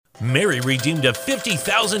Mary redeemed a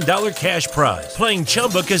 $50,000 cash prize playing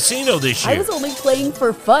Chumba Casino this year. I was only playing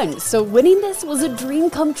for fun, so winning this was a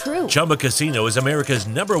dream come true. Chumba Casino is America's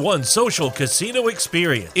 #1 social casino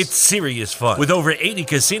experience. It's serious fun. With over 80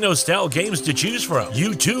 casino-style games to choose from,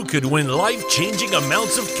 you too could win life-changing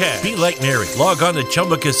amounts of cash. Be like Mary. Log on to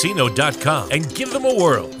ChumbaCasino.com and give them a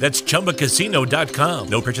whirl. That's ChumbaCasino.com.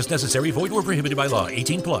 No purchase necessary. Void where prohibited by law.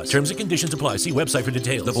 18 plus. Terms and conditions apply. See website for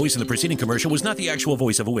details. The voice in the preceding commercial was not the actual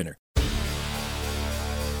voice of a winner.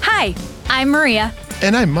 Hi, I'm Maria.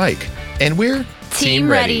 And I'm Mike. And we're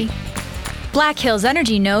Team Ready. Black Hills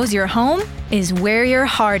Energy knows your home is where your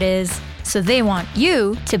heart is, so they want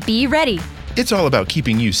you to be ready. It's all about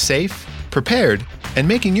keeping you safe, prepared, and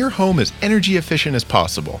making your home as energy efficient as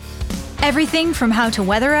possible. Everything from how to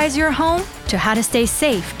weatherize your home to how to stay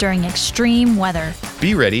safe during extreme weather.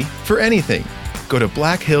 Be ready for anything. Go to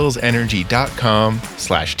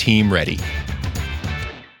blackhillsenergy.com/Team Ready.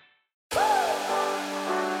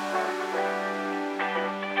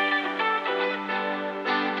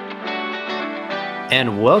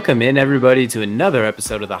 And welcome in, everybody, to another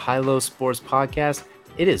episode of the High Low Sports Podcast.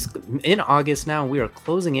 It is in August now. We are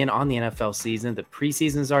closing in on the NFL season. The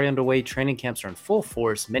preseason is already underway. Training camps are in full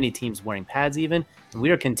force. Many teams wearing pads even. And we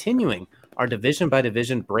are continuing our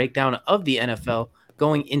division-by-division breakdown of the NFL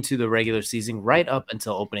going into the regular season right up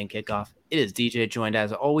until opening kickoff. It is DJ, joined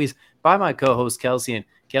as always by my co-host Kelsey. And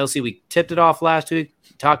Kelsey, we tipped it off last week.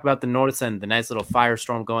 We talked about the North and the nice little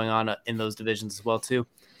firestorm going on in those divisions as well, too.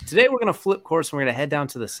 Today, we're going to flip course and we're going to head down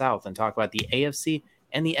to the South and talk about the AFC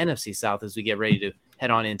and the NFC South as we get ready to head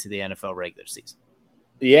on into the NFL regular season.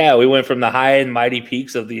 Yeah, we went from the high and mighty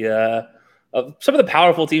peaks of the of some of the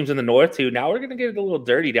powerful teams in the North to now we're going to get a little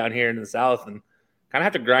dirty down here in the South and kind of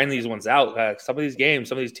have to grind these ones out. Some of these games,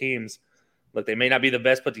 some of these teams, look, they may not be the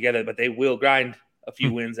best put together, but they will grind a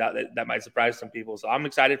few wins out that might surprise some people. So I'm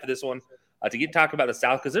excited for this one to get talking about the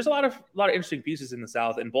South because there's a lot of interesting pieces in the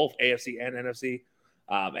South in both AFC and NFC.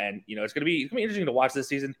 And you know it's gonna be interesting to watch this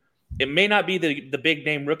season. It may not be the big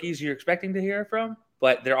name rookies you're expecting to hear from,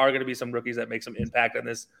 but there are going to be some rookies that make some impact on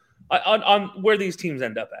this on where these teams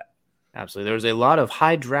end up at. Absolutely, there's a lot of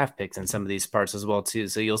high draft picks in some of these parts as well too.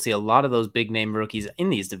 So you'll see a lot of those big name rookies in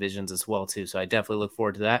these divisions as well too. So I definitely look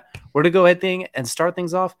forward to that. We're to go ahead and start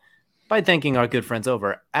things off by thanking our good friends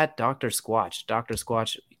over at Dr. Squatch. Dr.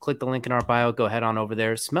 Squatch, click the link in our bio. Go head on over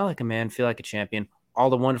there. Smell like a man, feel like a champion. All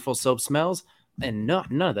the wonderful soap smells. And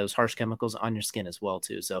none of those harsh chemicals on your skin as well,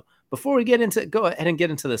 too. So before we go ahead and get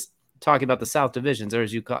into this, talking about the South divisions, or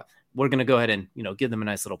as you call, we're going to go ahead and give them a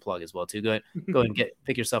nice little plug as well, too. Go ahead and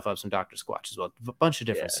pick yourself up some Dr. Squatch as well. A bunch of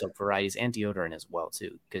different soap varieties and deodorant as well,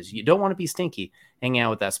 too, because you don't want to be stinky hanging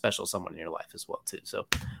out with that special someone in your life as well, too. So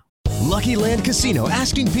Lucky Land Casino,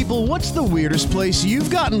 asking people, what's the weirdest place you've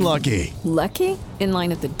gotten lucky? Lucky? In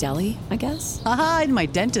line at the deli, I guess? Aha, in my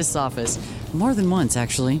dentist's office. More than once,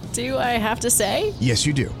 actually. Do I have to say? Yes,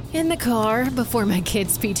 you do. In the car before my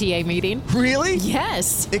kids' PTA meeting. Really?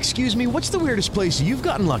 Yes. Excuse me, what's the weirdest place you've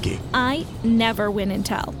gotten lucky? I never win and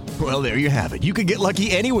tell. Well, there you have it. You can get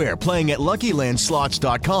lucky anywhere, playing at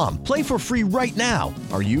LuckyLandSlots.com. Play for free right now.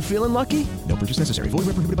 Are you feeling lucky? No purchase necessary. Void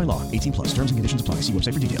where prohibited by law. 18 plus. Terms and conditions apply. See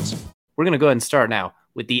website for details. We're going to go ahead and start now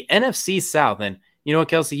with the NFC South. And you know what,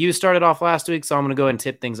 Kelsey, you started off last week, so I'm going to go ahead and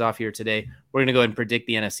tip things off here today. We're going to go ahead and predict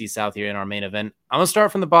the NFC South here in our main event. I'm going to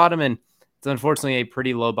start from the bottom, and it's unfortunately a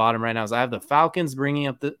pretty low bottom right now. So I have the Falcons bringing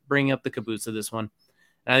up the caboose of this one.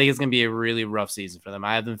 And I think it's going to be a really rough season for them.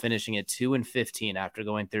 I have them finishing at 2-15 after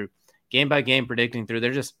going through game by game, predicting through.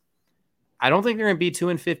 I don't think they're going to be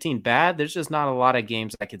 2-15 bad. There's just not a lot of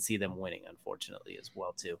games I could see them winning, unfortunately, as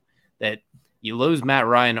well, too. That you lose Matt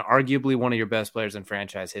Ryan, arguably one of your best players in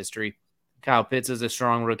franchise history. Kyle Pitts is a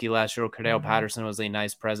strong rookie last year. Cordell Patterson was a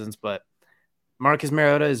nice presence, but Marcus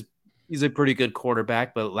Mariota he's a pretty good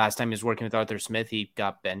quarterback, but last time he was working with Arthur Smith, he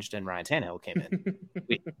got benched and Ryan Tannehill came in.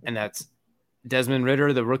 And that's Desmond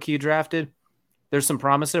Ridder, the rookie you drafted. There's some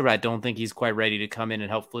promise there, but I don't think he's quite ready to come in and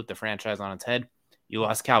help flip the franchise on its head. You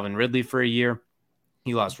lost Calvin Ridley for a year.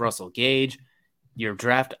 You lost Russell Gage.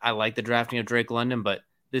 I like the drafting of Drake London, but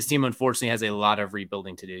this team, unfortunately, has a lot of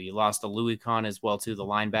rebuilding to do. You lost a Louis Kahn as well, too, the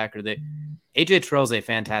linebacker. AJ Terrell's a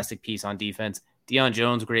fantastic piece on defense. Deion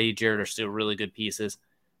Jones, Grady Jarrett are still really good pieces.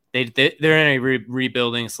 They're in a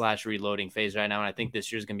rebuilding/reloading phase right now, and I think this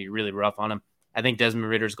year's going to be really rough on them. I think Desmond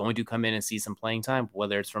Ridder is going to come in and see some playing time,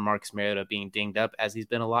 whether it's from Marcus Mariota being dinged up as he's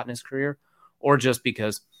been a lot in his career, or just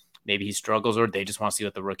because maybe he struggles or they just want to see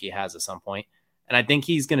what the rookie has at some point. And I think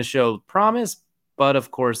he's going to show promise, but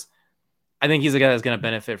of course, I think he's a guy that's going to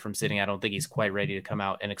benefit from sitting. I don't think he's quite ready to come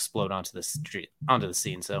out and explode onto the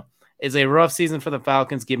scene. So it's a rough season for the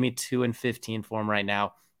Falcons. Give me 2-15 for him right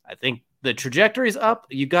now. I think the trajectory is up.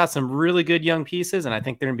 You've got some really good young pieces, and I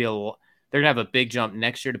think they're going to have a big jump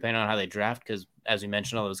next year depending on how they draft because, as we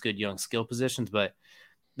mentioned, all those good young skill positions. But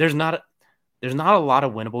there's not a lot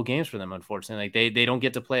of winnable games for them, unfortunately. Like they don't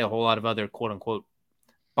get to play a whole lot of other quote unquote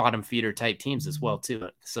bottom feeder type teams as well too.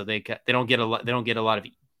 So they don't get a lot of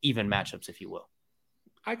even matchups, if you will.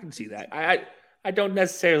 I can see that. I don't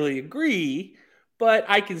necessarily agree, but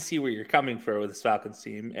I can see where you're coming from with this Falcons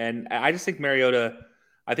team. And I just think Mariota,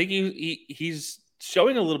 I think he's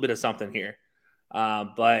showing a little bit of something here.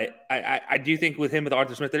 But I do think with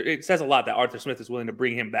Arthur Smith, it says a lot that Arthur Smith is willing to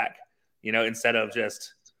bring him back, instead of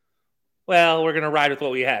just, well, we're going to ride with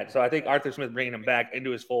what we had. So I think Arthur Smith bringing him back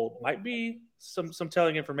into his fold might be some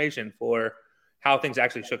telling information for how things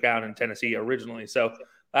actually shook out in Tennessee originally. So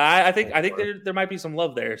I think there might be some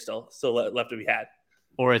love there still left to be had.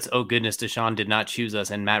 Or it's, oh goodness, Deshaun did not choose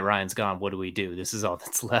us and Matt Ryan's gone. What do we do? This is all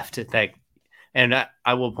that's left. And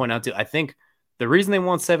I will point out too, I think the reason they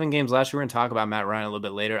won 7 games last year, we're going to talk about Matt Ryan a little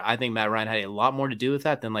bit later. I think Matt Ryan had a lot more to do with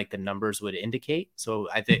that than like the numbers would indicate. So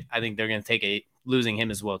I think they're going to take losing him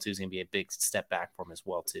as well too is going to be a big step back for him as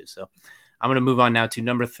well too. So I'm going to move on now to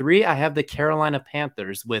number 3. I have the Carolina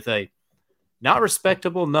Panthers with a not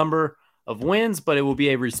respectable number of wins, but it will be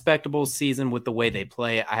a respectable season with the way they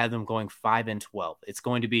play. I have them going 5-12. It's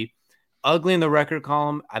going to be ugly in the record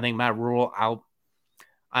column. I think Matt Rule,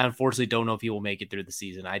 I unfortunately don't know if he will make it through the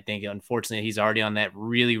season. I think, unfortunately, he's already on that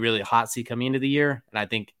really, really hot seat coming into the year, and I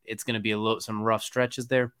think it's going to be some rough stretches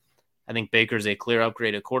there. I think Baker's a clear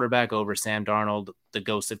upgrade at quarterback over Sam Darnold, the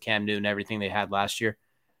ghost of Cam Newton, everything they had last year.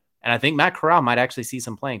 And I think Matt Corral might actually see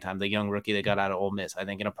some playing time, the young rookie that got out of Ole Miss. I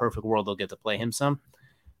think in a perfect world, they'll get to play him some.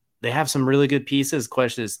 They have some really good pieces.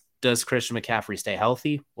 Question is, does Christian McCaffrey stay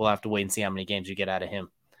healthy? We'll have to wait and see how many games you get out of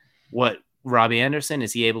him. What Robbie Anderson,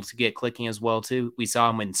 is he able to get clicking as well too? We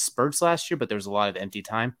saw him in spurts last year, but there's a lot of empty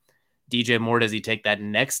time. DJ Moore, does he take that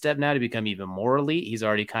next step now to become even more elite? He's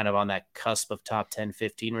already kind of on that cusp of top 10,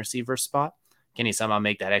 15 receiver spot. Can he somehow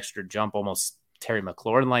make that extra jump, almost Terry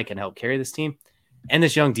McLaurin-like, and help carry this team? And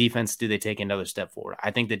this young defense, do they take another step forward?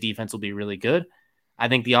 I think the defense will be really good. I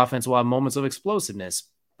think the offense will have moments of explosiveness,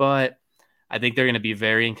 but I think they're going to be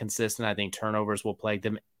very inconsistent. I think turnovers will plague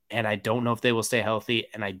them, and I don't know if they will stay healthy.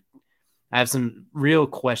 And I have some real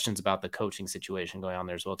questions about the coaching situation going on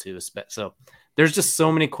there as well too. So there's just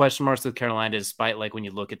so many question marks with Carolina, despite like when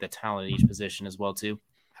you look at the talent at each position as well too.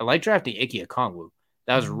 I like drafting Ike Okongwu.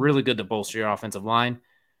 That was really good to bolster your offensive line.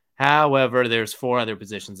 However, there's 4 other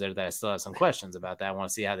positions there that I still have some questions about that. I want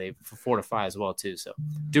to see how they fortify as well too. So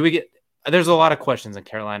there's a lot of questions in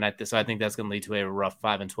Carolina. So I think that's going to lead to a rough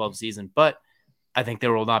 5-12 season, but I think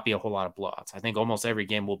there will not be a whole lot of blowouts. I think almost every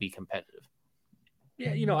game will be competitive.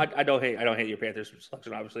 Yeah, I don't hate your Panthers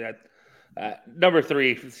selection. Obviously, number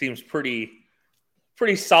 3 seems pretty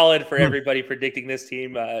solid for everybody predicting this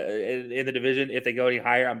team in the division. If they go any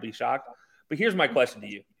higher, I'm be shocked. But here's my question to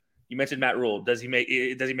you: you mentioned Matt Rule. Does he make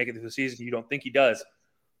it through the season? You don't think he does?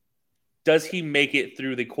 Does he make it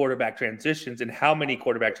through the quarterback transitions? And how many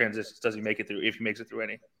quarterback transitions does he make it through? If he makes it through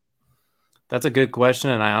any? That's a good question,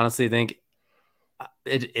 and I honestly think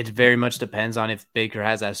it very much depends on if Baker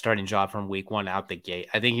has that starting job from week 1 out the gate.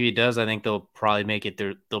 I think if he does, I think they'll probably make it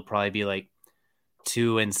through. They'll probably be like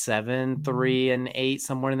 2-7, 3-8,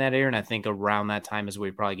 somewhere in that area. And I think around that time is where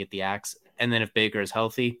you probably get the axe. And then if Baker is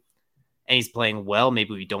healthy and he's playing well,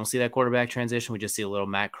 maybe we don't see that quarterback transition. We just see a little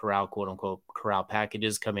Matt Corral, quote unquote, Corral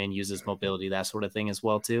packages come in, use his mobility, that sort of thing as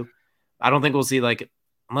well too. I don't think we'll see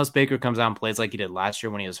unless Baker comes out and plays like he did last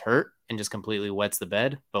year when he was hurt and just completely wets the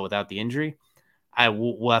bed, but without the injury.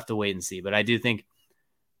 We'll have to wait and see. But I do think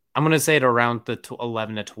I'm going to say it around the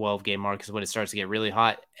 11-12 game mark is when it starts to get really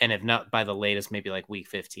hot. And if not by the latest, maybe like week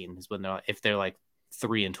 15 is when if they're like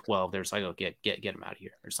 3-12, they're just like, oh, get them out of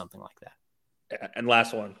here or something like that. And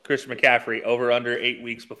last one, Christian McCaffrey, over under 8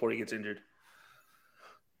 weeks before he gets injured.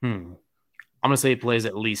 I'm going to say he plays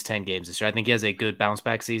at least 10 games this year. I think he has a good bounce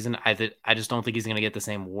back season. I just don't think he's going to get the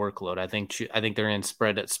same workload. I think they're going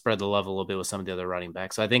to spread the level a little bit with some of the other running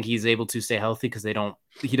backs. So I think he's able to stay healthy because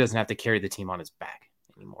he doesn't have to carry the team on his back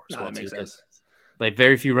anymore. No, that makes sense. Like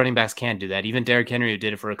very few running backs can do that. Even Derrick Henry, who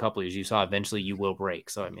did it for a couple of years, you saw eventually you will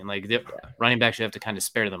break. So I mean, running backs, you have to kind of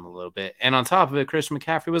spare them a little bit. And on top of it, Christian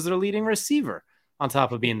McCaffrey was their leading receiver. On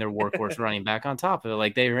top of being their workhorse running back, on top of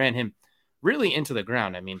it, they ran him really into the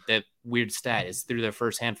ground. I mean, that weird stat is through their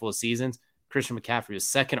first handful of seasons, Christian McCaffrey was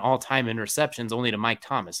second all-time in receptions, only to Mike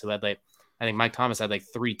Thomas, who had I think Mike Thomas had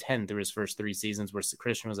 310 through his first 3 seasons, where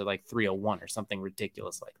Christian was at 301 or something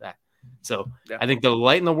ridiculous like that. So yeah. I think they'll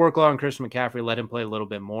lighten the workload on Christian McCaffrey, let him play a little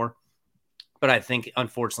bit more. But I think,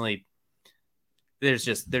 unfortunately, there's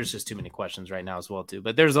just too many questions right now as well too.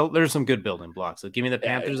 But there's some good building blocks. So give me the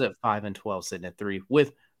Panthers at 5-12, sitting at 3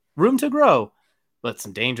 with room to grow, but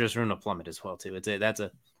some dangerous room to plummet as well too. That's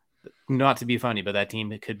a not to be funny, but that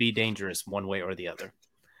team could be dangerous one way or the other.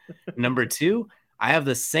 Number 2, I have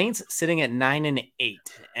the Saints sitting at 9-8,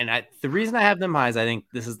 and the reason I have them high is I think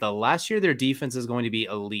this is the last year their defense is going to be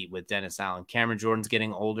elite with Dennis Allen. Cameron Jordan's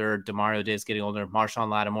getting older, Demario Davis getting older, Marshawn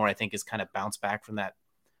Lattimore I think is kind of bounced back from that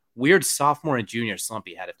weird sophomore and junior slump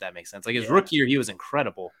he had, if that makes sense. Like his rookie year, he was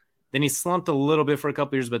incredible. Then he slumped a little bit for a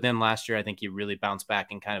couple years, but then last year I think he really bounced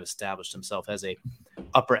back and kind of established himself as a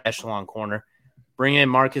upper echelon corner. Bring in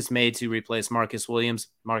Marcus May to replace Marcus Williams.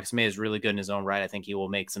 Marcus May is really good in his own right. I think he will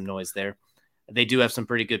make some noise there. They do have some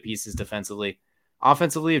pretty good pieces defensively.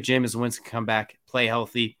 Offensively, if Jameis Winston can come back, play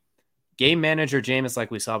healthy, game manager Jameis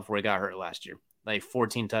like we saw before he got hurt last year. Like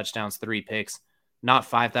 14 touchdowns, 3 picks, not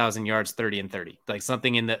 5,000 yards, 30-30. Like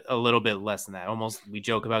something in a little bit less than that. Almost, we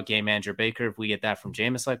joke about game manager Baker. If we get that from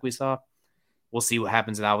Jameis like we saw, we'll see what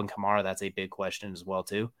happens with Alvin Kamara. That's a big question as well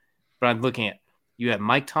too. But I'm looking at, you have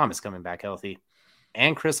Mike Thomas coming back healthy,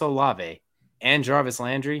 and Chris Olave, and Jarvis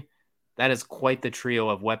Landry. That is quite the trio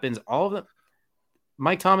of weapons. All of them.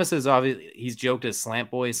 Mike Thomas is obviously, he's joked as slant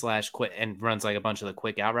boy / quick and runs like a bunch of the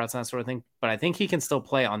quick out routes and that sort of thing. But I think he can still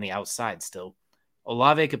play on the outside still.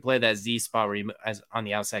 Olave could play that Z spot where he as on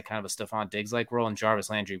the outside, kind of a Stephon Diggs like role. And Jarvis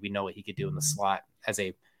Landry, we know what he could do in the slot as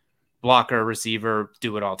a blocker, receiver,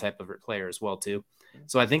 do it all type of player as well too.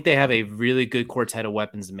 So I think they have a really good quartet of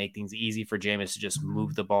weapons to make things easy for Jameis to just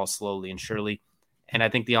move the ball slowly and surely. And I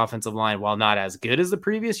think the offensive line, while not as good as the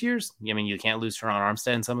previous years, I mean, you can't lose Teron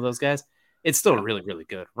Armstead and some of those guys. It's still really, really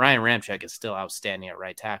good. Ryan Ramczyk is still outstanding at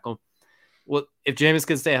right tackle. Well, if Jameis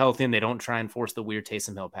can stay healthy and they don't try and force the weird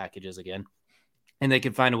Taysom Hill packages again, and they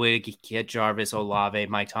can find a way to get Jarvis, Olave,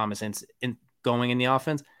 Mike Thomas in going in the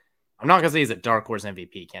offense, I'm not going to say he's a dark horse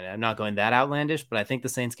MVP candidate. I'm not going that outlandish, but I think the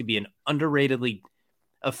Saints could be an underratedly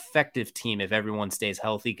effective team if everyone stays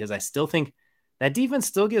healthy, because I still think that defense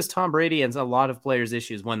still gives Tom Brady and a lot of players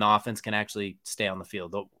issues when the offense can actually stay on the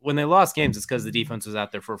field. When they lost games, it's because the defense was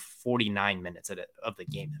out there for 49 minutes of the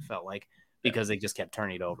game, it felt like, because they just kept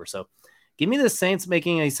turning it over. So give me the Saints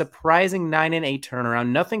making a surprising 9-8 turnaround.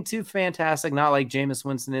 Nothing too fantastic, not like Jameis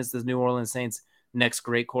Winston is the New Orleans Saints' next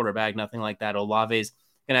great quarterback, nothing like that. Olave's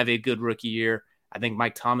going to have a good rookie year. I think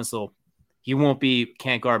Mike Thomas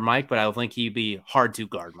can't guard Mike, but I don't think he'd be hard to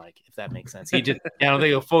guard Mike, if that makes sense. I don't think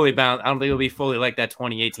he'll fully bounce. I don't think he'll be fully like that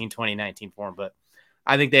 2018, 2019 form, but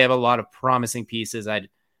I think they have a lot of promising pieces.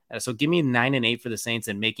 So give me 9-8 for the Saints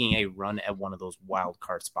and making a run at one of those wild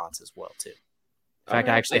card spots as well, too. In fact,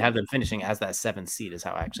 I actually have them finishing as that 7th seed is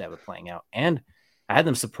how I actually have it playing out. And I had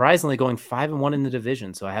them surprisingly going 5-1 in the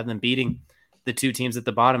division. So I have them beating the 2 teams at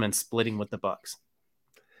the bottom and splitting with the Bucs.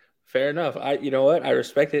 Fair enough. You know what? I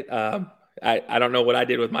respect it. I don't know what I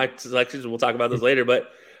did with my selections. We'll talk about this later. But,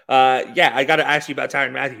 I got to ask you about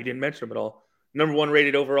Tyrann Mathieu. You didn't mention him at all. Number 1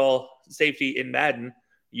 rated overall safety in Madden.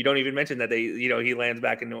 You don't even mention that he lands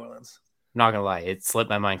back in New Orleans. Not going to lie. It slipped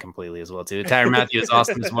my mind completely as well, too. Tyrann Mathieu is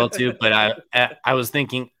awesome as well, too. But I was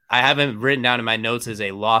thinking, I haven't written down in my notes as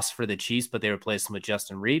a loss for the Chiefs, but they replaced him with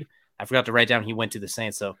Justin Reed. I forgot to write down he went to the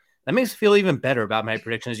Saints. So that makes me feel even better about my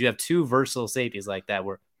predictions. You have 2 versatile safeties like that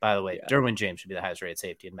where, by the way, Derwin James should be the highest rated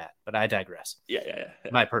safety in Matt, but I digress. Yeah.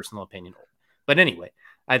 My personal opinion. But anyway,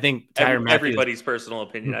 I think Tyrann Mathieu. Everybody's personal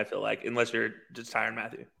opinion, I feel like, unless you're just Tyrann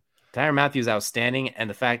Mathieu. Tyrann Mathieu is outstanding,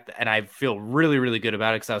 and I feel really, really good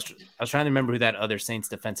about it because I was trying to remember who that other Saints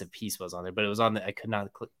defensive piece was on there, but it was on the I could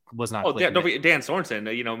not click, was not. Oh, don't forget Dan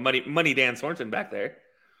Sorensen. Money Dan Sorensen back there.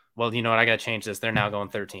 Well, you know what? I got to change this. They're now going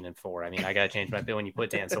 13-4. I mean, I got to change my pick when you put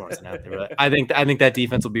Dan Sorensen out there. But I think that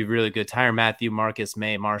defense will be really good. Tyrann Mathieu, Marcus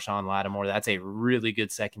May, Marshawn Lattimore. That's a really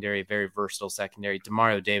good secondary, very versatile secondary.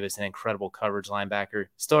 Demario Davis, an incredible coverage linebacker.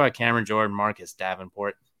 Still got Cameron Jordan, Marcus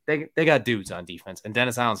Davenport. They got dudes on defense. And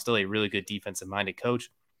Dennis Allen's still a really good defensive-minded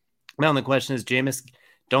coach. Now the question is, Jameis,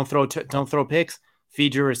 don't throw picks.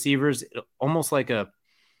 Feed your receivers, almost like a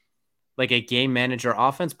game manager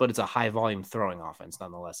offense, but it's a high volume throwing offense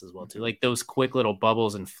nonetheless as well too. Like those quick little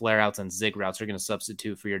bubbles and flare outs and zig routes are going to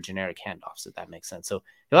substitute for your generic handoffs, if that makes sense. So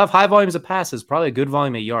he'll have high volumes of passes, probably a good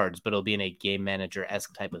volume of yards, but it'll be in a game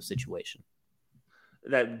manager-esque type of situation.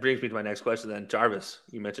 That brings me to my next question then. Jarvis,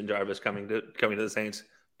 you mentioned Jarvis coming to the Saints,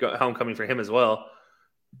 homecoming for him as well.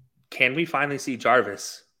 Can we finally see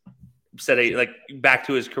Jarvis set back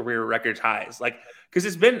to his career records highs? Because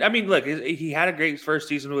it's been, look, he had a great first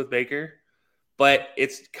season with Baker, but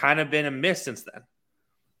it's kind of been a miss since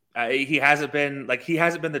then. He hasn't been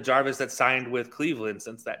the Jarvis that signed with Cleveland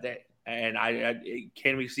since that day. And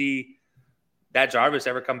can we see that Jarvis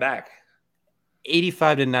ever come back?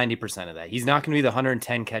 85 to 90% of that. He's not going to be the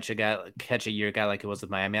 110 catch a year guy like it was with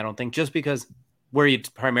Miami, I don't think, just because where he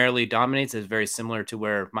primarily dominates is very similar to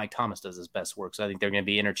where Mike Thomas does his best work. So I think they're going to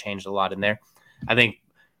be interchanged a lot in there. I think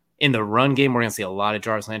in the run game, we're going to see a lot of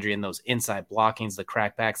Jarvis Landry in those inside blockings, the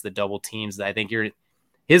crackbacks, the double teams. I think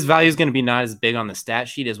his value is going to be not as big on the stat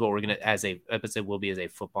sheet as what we're going to, as a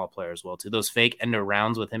football player as well too. Those fake end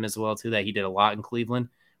arounds with him as well too, that he did a lot in Cleveland,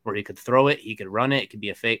 where he could throw it, he could run it, it could be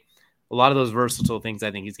a fake. A lot of those versatile things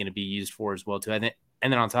I think he's going to be used for as well too. And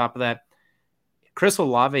then on top of that, Chris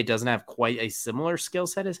Olave doesn't have quite a similar skill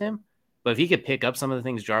set as him, but if he could pick up some of the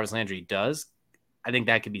things Jarvis Landry does, I think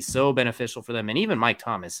that could be so beneficial for them. And even Mike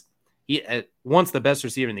Thomas, he once the best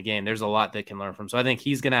receiver in the game, there's a lot that can learn from. So I think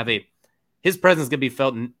he's going to have his presence going to be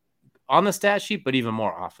felt on the stat sheet, but even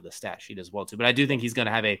more off of the stat sheet as well too. But I do think he's going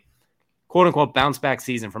to have a quote unquote bounce back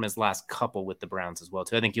season from his last couple with the Browns as well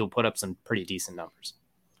too. I think he'll put up some pretty decent numbers.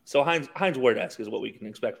 So Hines Ward-esque is what we can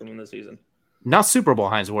expect from him this season. Not Super Bowl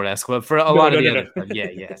Hines Ward-esque, but for a lot of the other stuff.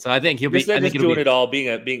 Yeah. So I think he'll be doing it all,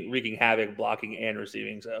 being wreaking havoc, blocking and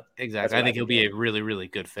receiving. So exactly, I think he'll be a really, really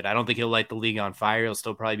good fit. I don't think he'll light the league on fire. He'll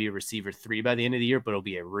still probably be a receiver 3 by the end of the year, but he'll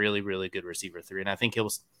be a really, really good receiver 3. And I think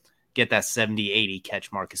he'll get that 70-80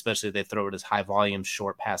 catch mark, especially if they throw it as high volume,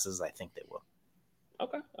 short passes. I think they will.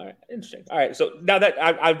 Okay. All right. Interesting. All right. So now that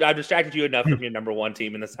I've distracted you enough from your number one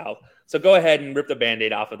team in the South, so go ahead and rip the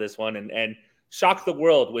Band-Aid off of this one and shock the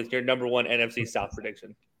world with your number one NFC South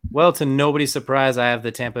prediction. Well, to nobody's surprise, I have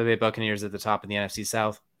the Tampa Bay Buccaneers at the top of the NFC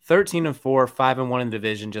South. 13-4, 5-1 in the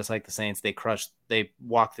division, just like the Saints. They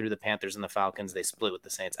walked through the Panthers and the Falcons. They split with the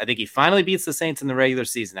Saints. I think he finally beats the Saints in the regular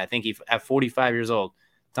season. I think at 45 years old,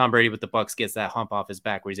 Tom Brady with the Bucs gets that hump off his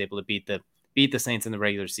back where he's able to beat the Saints in the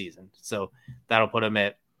regular season. So that'll put him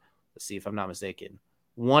at, let's see if I'm not mistaken,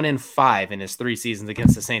 1-5 in his 3 seasons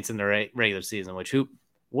against the Saints in the regular season,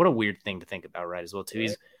 what a weird thing to think about, right, as well, too.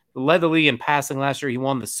 He's led the league in passing last year. He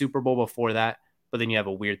won the Super Bowl before that, but then you have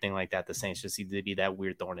a weird thing like that. The Saints just seem to be that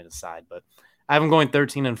weird thorn in his side. But I have him going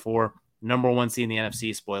 13-4, number 1 seed in the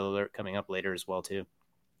NFC, spoiler alert, coming up later as well, too.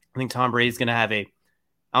 I think Tom Brady's going to have I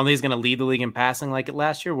don't think he's going to lead the league in passing like it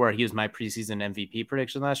last year, where he was my preseason MVP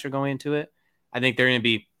prediction last year going into it. I think they're going to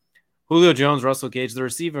be Julio Jones, Russell Gage. The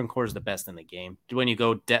receiver core is the best in the game. When you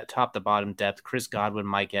go top to bottom depth, Chris Godwin,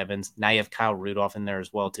 Mike Evans. Now you have Kyle Rudolph in there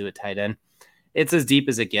as well, too, at tight end. It's as deep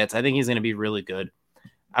as it gets. I think he's going to be really good.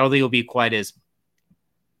 I don't think he'll be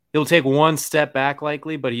he'll take one step back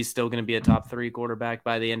likely, but he's still going to be a top 3 quarterback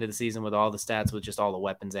by the end of the season with all the stats, with just all the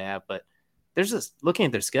weapons they have. But looking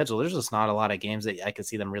at their schedule, there's just not a lot of games that I could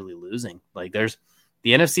see them really losing. Like the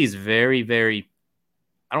NFC is very, very,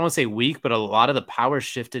 I don't want to say weak, but a lot of the power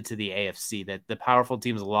shifted to the AFC. That the powerful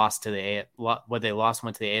teams lost to what they lost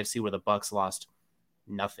went to the AFC, where the Bucs lost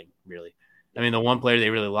nothing really. I mean, the one player they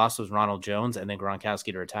really lost was Ronald Jones, and then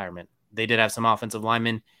Gronkowski to retirement. They did have some offensive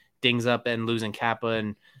linemen dings up and losing Kappa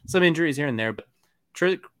and some injuries here and there, but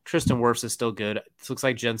Tristan Wirfs is still good. It looks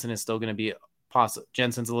like Jensen is still going to be possible.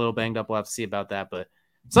 Jensen's a little banged up. We'll have to see about that, but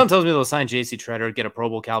something tells me they'll sign J.C. Treader, get a Pro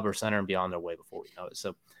Bowl caliber center, and be on their way before we know it.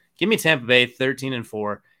 So give me Tampa Bay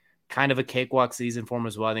 13-4, kind of a cakewalk season for them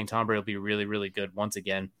as well. I think Tom Brady will be really, really good once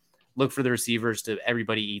again. Look for the receivers to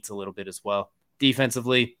everybody eats a little bit as well.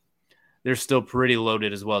 Defensively, they're still pretty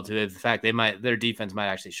loaded as well too. In fact, their defense might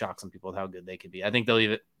actually shock some people with how good they could be. I think they'll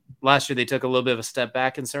even last year they took a little bit of a step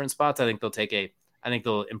back in certain spots. I think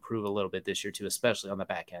they'll improve a little bit this year too, especially on the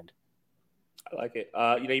back end. I like it.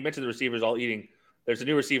 You mentioned the receivers all eating. There's a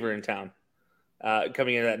new receiver in town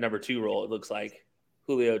coming in that number 2 role. It looks like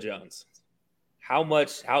Julio Jones. How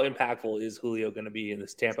impactful is Julio going to be in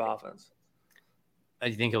this Tampa offense?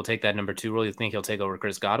 You think he'll take that number 2 role? You think he'll take over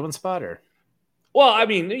Chris Godwin's spot, or? Well, I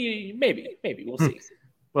mean, maybe we'll see.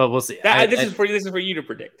 Well, we'll see. This is for you to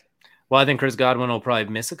predict. Well, I think Chris Godwin will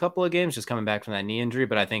probably miss a couple of games just coming back from that knee injury,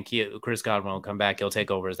 but I think Chris Godwin will come back. He'll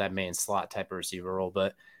take over as that main slot type of receiver role.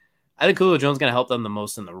 But I think Julio Jones is going to help them the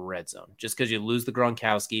most in the red zone, just because you lose the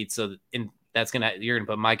Gronkowski. So you're going to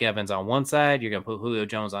put Mike Evans on one side, you're going to put Julio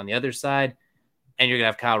Jones on the other side, and you're going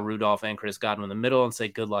to have Kyle Rudolph and Chris Godwin in the middle and say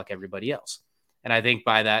good luck everybody else. And I think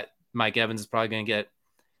by that, Mike Evans is probably going to get.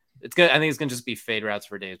 I think it's going to just be fade routes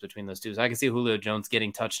for days between those two. So I can see Julio Jones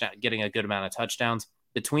getting a good amount of touchdowns.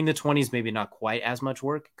 Between the 20s, maybe not quite as much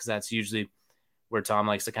work, because that's usually where Tom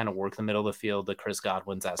likes to kind of work the middle of the field, the Chris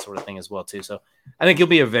Godwins, that sort of thing as well, too. So I think he'll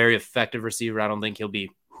be a very effective receiver. I don't think he'll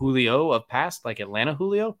be Julio of past, like Atlanta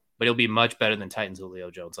Julio, but he'll be much better than Titans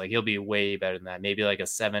Julio Jones. Like he'll be way better than that. Maybe like a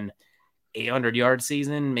 800-yard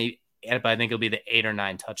season, maybe, but I think he'll be the 8 or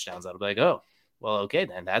 9 touchdowns. I'll be like, oh, well, okay,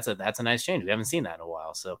 then that's a nice change. We haven't seen that in a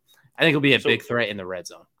while. So I think he'll be a big threat in the red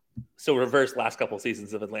zone. So reverse last couple of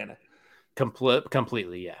seasons of Atlanta.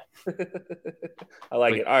 Completely, yeah. I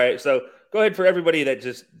like it. All right, so go ahead for everybody that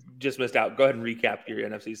just missed out. Go ahead and recap your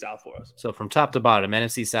NFC South for us. So from top to bottom,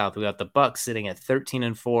 NFC South, we got the Bucs sitting at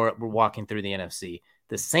 13-4. We're walking through the NFC.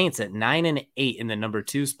 The Saints at 9-8 in the number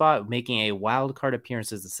 2 spot, making a wild card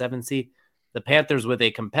appearance as the 7th seed. The Panthers with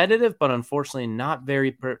a competitive but unfortunately not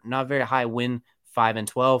very high win,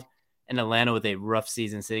 5-12. And Atlanta with a rough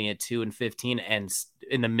season, sitting at 2-15, and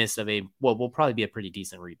in the midst of will probably be a pretty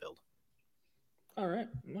decent rebuild. All right.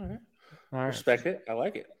 Respect it. I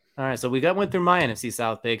like it. All right, so we went through my NFC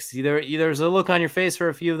South picks. There's a look on your face for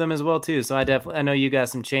a few of them as well too. So I know you got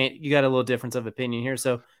some change. You got a little difference of opinion here.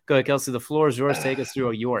 So go ahead, Kelsey. The floor is yours. Take us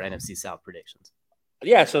through your NFC South predictions.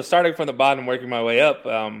 Yeah. So starting from the bottom, working my way up.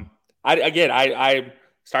 I'm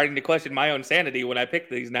starting to question my own sanity when I pick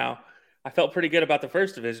these now. I felt pretty good about the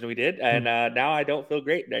first division we did, and now I don't feel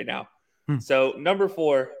great right now. So number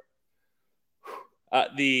 4,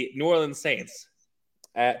 the New Orleans Saints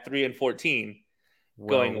at 3-14,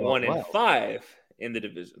 going 1-5 in the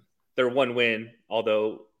division. Their one win,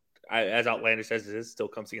 although as outlandish as it is, still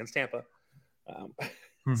comes against Tampa.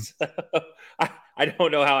 So I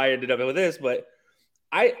don't know how I ended up with this, but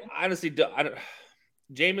I honestly don't.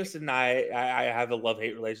 Jameis and I have a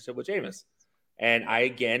love-hate relationship with Jameis. And I,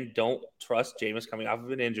 again, don't trust Jameis coming off of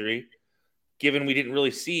an injury, given we didn't really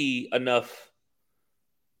see enough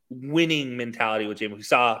winning mentality with Jameis. We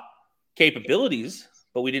saw capabilities,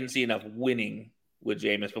 but we didn't see enough winning with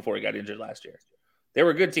Jameis before he got injured last year. They were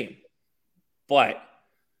a good team. But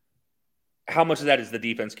how much of that is the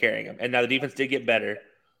defense carrying them? And now the defense did get better,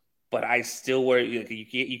 but I still worry.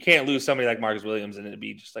 You can't lose somebody like Marcus Williams and it'd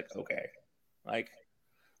be just like, okay. Like,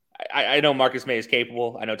 I know Marcus May is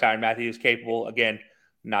capable. I know Tyrann Mathieu is capable. Again,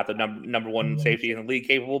 not the number one safety in the league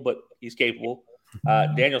capable, but he's capable.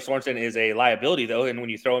 Daniel Sorensen is a liability, though, and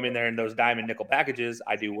when you throw him in there in those diamond nickel packages,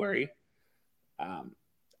 I do worry.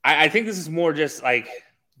 I think this is more just like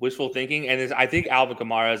wishful thinking, and I think Alvin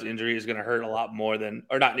Kamara's injury is going to hurt a lot more than –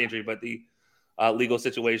 or not an injury, but the legal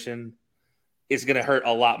situation is going to hurt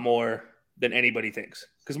a lot more than anybody thinks.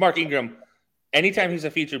 Because Mark Ingram, anytime he's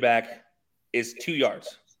a feature back, is 2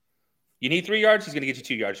 yards. You need 3 yards, he's going to get you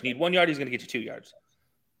 2 yards. You need 1 yard, he's going to get you 2 yards.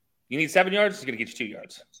 You need 7 yards, he's going to get you 2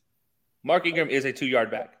 yards. Mark Ingram is a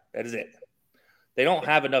 2-yard back. That is it. They don't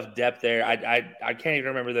have enough depth there. I can't even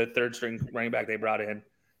remember the third string running back they brought in.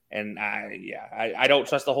 And I don't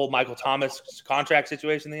trust the whole Michael Thomas contract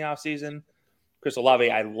situation in the offseason. Chris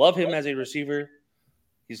Olave, I love him as a receiver.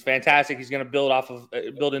 He's fantastic. He's going to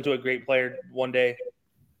build into a great player one day.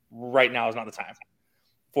 Right now is not the time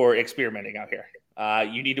for experimenting out here.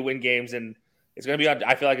 You need to win games, and it's going to be on.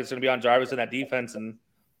 I feel like it's going to be on Jarvis and that defense, and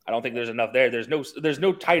I don't think there's enough there. There's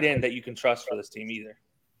no tight end that you can trust for this team either.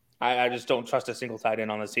 I just don't trust a single tight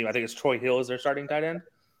end on this team. I think it's Troy Hill is their starting tight end.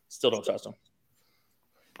 Still don't trust him.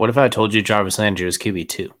 What if I told you Jarvis Landry is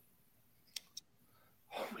QB2?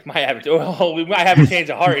 We might have a change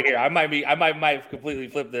of heart here. I might completely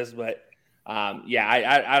flip this, but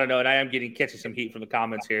I don't know. And I am catching some heat from the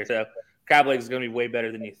comments here. So Crab Legs is going to be way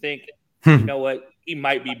better than you think. You know what? He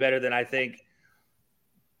might be better than I think,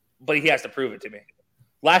 but he has to prove it to me.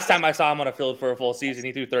 Last time I saw him on a field for a full season,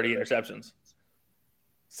 he threw 30 interceptions.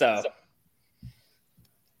 So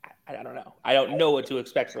I don't know. I don't know what to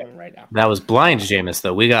expect from him right now. That was blind Jameis,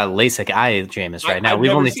 though. We got LASIK eye Jameis right now.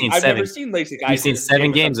 We've seen 7. I've never seen LASIK eye. We've seen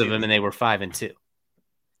 7 games of him, and they were 5-2.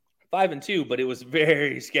 5-2, but it was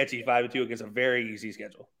very sketchy. 5-2 against a very easy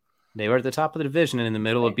schedule. They were at the top of the division and in the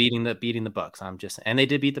middle of beating the Bucs. And they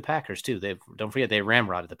did beat the Packers too. Don't forget they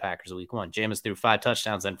ramrodded the Packers week 1. Jameis threw 5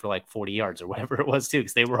 touchdowns then for like 40 yards or whatever it was too,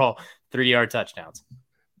 because they were all 3-yard touchdowns.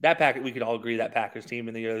 We could all agree that Packers team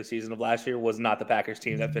in the early season of last year was not the Packers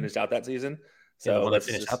team that finished out that season. So the one that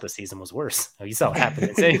finished out the season was worse. Oh, you saw what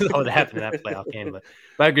happened. You saw what happened in that playoff game. But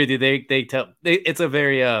I agree with you. It's a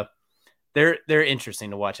very they're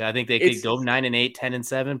interesting to watch. I think they could go 9-8,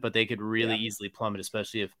 10-7, but they could really easily plummet,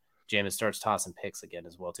 especially if Jameis starts tossing picks again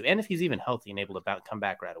as well too, and if he's even healthy and able to come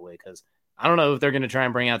back right away. Because I don't know if they're going to try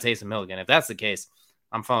and bring out Taysom Hill again. If that's the case,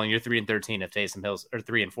 I'm following your 3-13 if Taysom Hill's or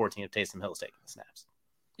 3-14 if Taysom Hill's taking the snaps.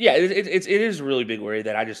 Yeah, it is a really big worry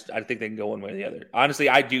that I think they can go one way or the other. Honestly,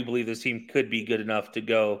 I do believe this team could be good enough to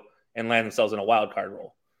go and land themselves in a wild card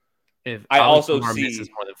role. If I also misses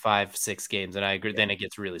more than 5-6 games, and I agree, then it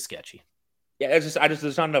gets really sketchy. Yeah,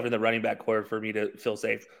 there's not enough in the running back core for me to feel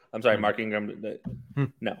safe. I'm sorry, Mark Ingram.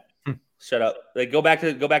 No. Shut up. Like go back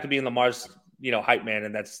to being Lamar's, hype man,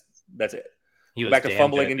 and that's it. Go back to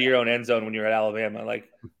fumbling into your own end zone when you're at Alabama. Like,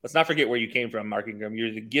 let's not forget where you came from, Mark Ingram.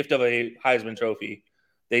 You're the gift of a Heisman Trophy.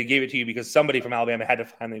 They gave it to you because somebody from Alabama had to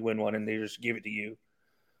finally win one, and they just gave it to you.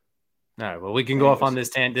 All right, well, we can go off on this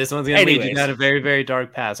tangent. This one's going to lead you down a very, very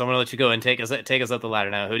dark path. So I'm going to let you go and take us up the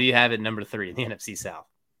ladder now. Who do you have at number 3 in the NFC South?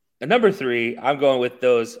 At number 3, I'm going with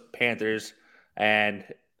those Panthers. And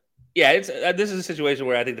yeah, this is a situation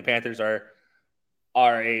where I think the Panthers are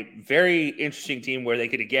a very interesting team where they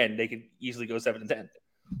could easily go 7-10.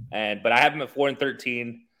 But I have them at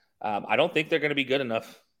 4-13. I don't think they're going to be good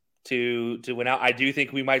enough to win out. I do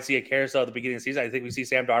think we might see a carousel at the beginning of the season. I think we see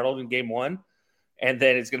Sam Darnold in game 1. And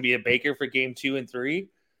then it's going to be a Baker for game 2 and 3.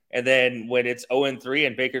 And then when it's 0-3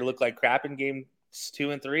 and Baker looked like crap in game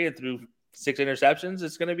 2 and 3 and threw 6 interceptions,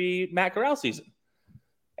 it's going to be Matt Corral season.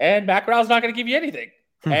 And Matt Corral's not going to give you anything.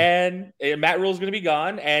 And Matt Rule's going to be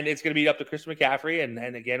gone. And it's going to be up to Christian McCaffrey.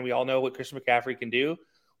 And again, we all know what Christian McCaffrey can do.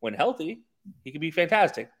 When healthy, he can be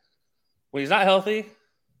fantastic. When he's not healthy,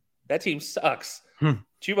 that team sucks.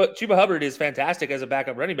 Chuba Hubbard is fantastic as a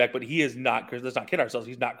backup running back, but he is not. Let's not kid ourselves.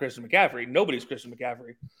 He's not Christian McCaffrey. Nobody's Christian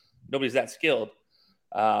McCaffrey. Nobody's that skilled.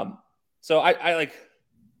 So I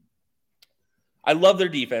love their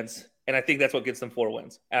defense, and I think that's what gets them 4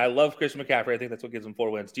 wins. And I love Christian McCaffrey. I think that's what gives them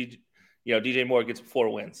 4 wins. DJ Moore gets 4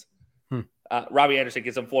 wins. Robbie Anderson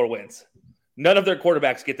gets them 4 wins. None of their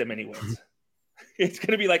quarterbacks get them any wins. It's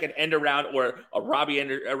going to be like an end around or a Robbie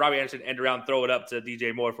Anderson end around, throw it up to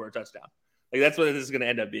DJ Moore for a touchdown. Like that's what this is going to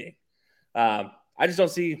end up being. I just don't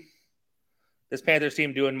see this Panthers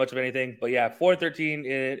team doing much of anything. But yeah,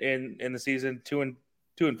 4-13 in the season, 2-4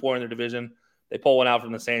 in their division. They pull one out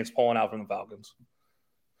from the Saints, pull one out from the Falcons.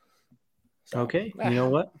 So, okay, you know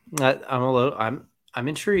what? I'm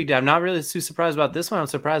intrigued. I'm not really too surprised about this one. I'm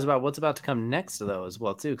surprised about what's about to come next to though as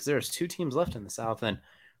well too, because there's 2 teams left in the South, and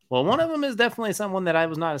well, one of them is definitely someone that I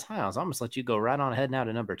was not as high on. So I'm going to let you go right on ahead now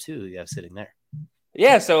to number 2 you have sitting there.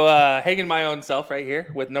 Yeah, so hanging my own self right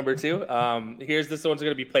here with number 2. Here's this one's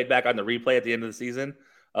going to be played back on the replay at the end of the season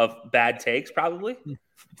of bad takes, probably.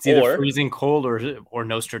 It's either freezing cold or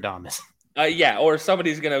Nostradamus. Yeah, or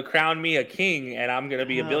somebody's going to crown me a king and I'm going to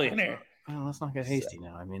be a billionaire. Well, let's not get hasty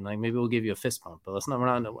now. I mean, like maybe we'll give you a fist bump, but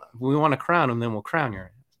we want to crown him, then we'll crown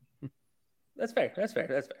your ass. That's fair.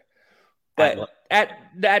 But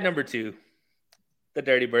at number 2, the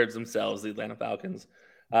Dirty Birds themselves, the Atlanta Falcons,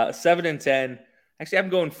 7-10. Actually, I'm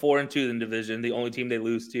going 4-2 in the division. The only team they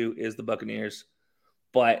lose to is the Buccaneers,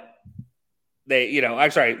 but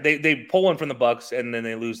they pull one from the Bucs and then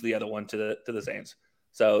they lose the other one to the Saints.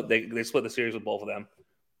 So they split the series with both of them.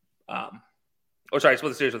 Split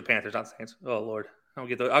the series with the Panthers, not the Saints. Oh Lord, I'll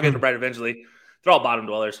get the right eventually. They're all bottom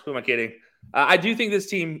dwellers. Who am I kidding? I do think this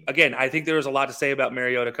team, again, I think there was a lot to say about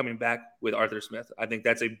Mariota coming back with Arthur Smith. I think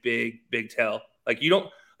that's a big, big tell. Like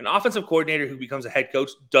an offensive coordinator who becomes a head coach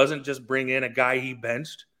doesn't just bring in a guy he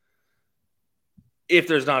benched if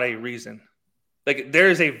there's not a reason. Like there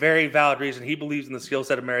is a very valid reason. He believes in the skill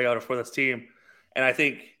set of Mariota for this team. And I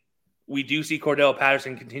think we do see Cordell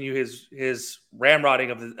Patterson continue his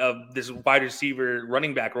ramrodding of this wide receiver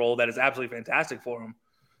running back role that is absolutely fantastic for him.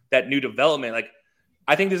 That new development, like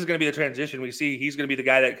I think this is going to be the transition we see. He's going to be the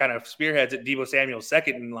guy that kind of spearheads at Deebo Samuel's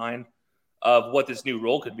second in line of what this new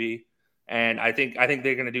role could be. And I think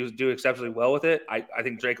they're going to do exceptionally well with it. I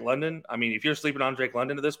think Drake London, I mean, if you're sleeping on Drake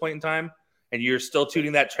London at this point in time and you're still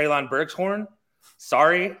tooting that Treylon Burks horn,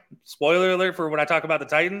 sorry, spoiler alert for when I talk about the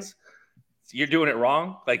Titans, you're doing it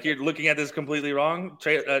wrong. Like you're looking at this completely wrong.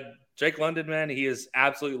 Drake London, man, he is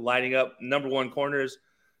absolutely lighting up number 1 corners,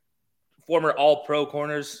 former all-pro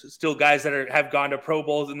corners, still guys that have gone to Pro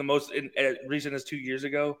Bowls in the most recent as 2 years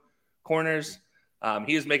ago, corners.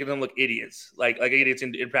 He is making them look idiots, like idiots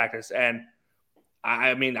in practice. And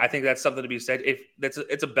I mean, I think that's something to be said. It's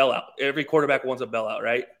a bailout. Every quarterback wants a bailout,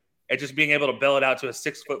 right? And just being able to bail it out to a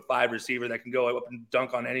 6'5" receiver that can go up and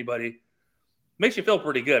dunk on anybody makes you feel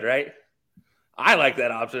pretty good, right? I like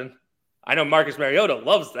that option. I know Marcus Mariota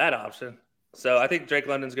loves that option. So I think Drake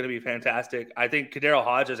London's going to be fantastic. I think Kadarius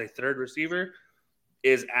Hodge as a third receiver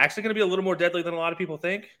is actually going to be a little more deadly than a lot of people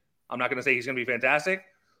think. I'm not going to say he's going to be fantastic,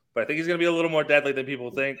 but I think he's going to be a little more deadly than people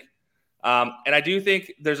think. And I do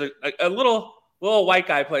think there's a little white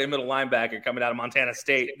guy playing middle linebacker coming out of Montana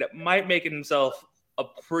State that might make himself a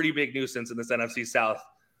pretty big nuisance in this NFC South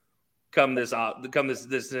come this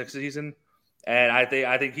next season. And I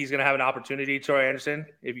think he's going to have an opportunity. Troy Anderson,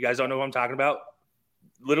 if you guys don't know who I'm talking about,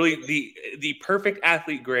 literally the perfect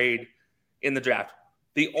athlete grade in the draft.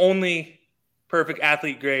 The only perfect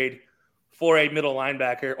athlete grade for a middle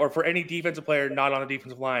linebacker or for any defensive player not on the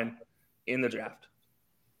defensive line in the draft.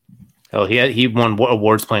 Oh, he won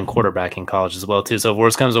awards playing quarterback in college as well too. So if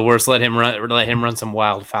worst comes to worst, let him run some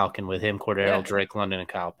wild Falcon with him, Cordell, Drake London, and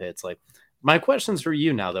Kyle Pitts. Like my questions for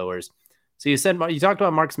you now though is, so you talked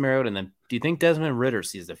about Marcus Mariota, and then do you think Desmond Ridder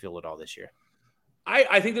sees the field at all this year?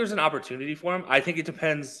 I think there's an opportunity for him. I think it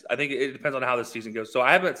depends. I think it depends on how this season goes. So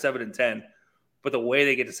I have it at 7-10, but the way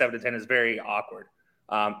they get to 7-10 is very awkward.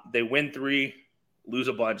 They win 3, lose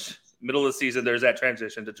a bunch. Middle of the season, there's that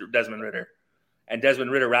transition to Desmond Ridder. And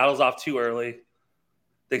Desmond Ridder rattles off too early.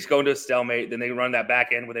 They go into a stalemate. Then they run that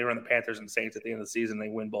back end where they run the Panthers and Saints at the end of the season. They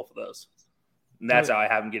win both of those. And that's how I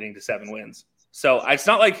have them getting to 7 wins. So it's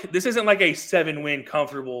not like – this isn't like a 7-win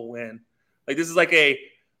comfortable win. Like this is like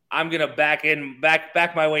I'm going to back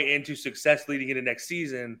my way into success leading into next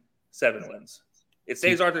season, 7 wins. It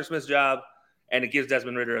saves Arthur Smith's job, and it gives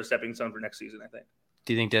Desmond Ridder a stepping stone for next season, I think.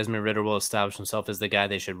 Do you think Desmond Ridder will establish himself as the guy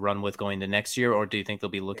they should run with going to next year, or do you think they'll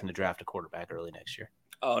be looking to draft a quarterback early next year?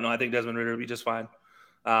 Oh, no, I think Desmond Ridder will be just fine.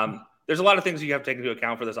 There's a lot of things you have to take into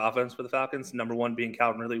account for this offense for the Falcons. Number one being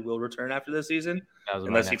Calvin Ridley will return after this season,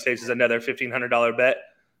 unless he takes another $1,500 bet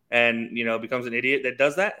and, becomes an idiot that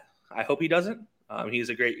does that. I hope he doesn't. He is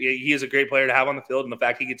a great player to have on the field, and the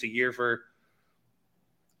fact he gets a year for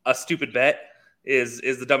a stupid bet is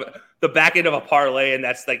the back end of a parlay, and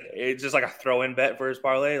that's like it's just like a throw-in bet for his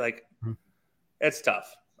parlay. Like it's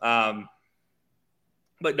tough.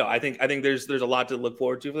 But no, I think there's a lot to look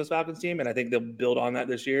forward to for this Falcons team, and I think they'll build on that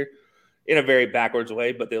this year in a very backwards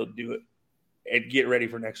way, but they'll do it and get ready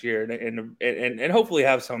for next year and hopefully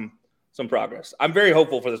have some progress. I'm very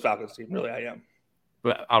hopeful for this Falcons team. Really, I am.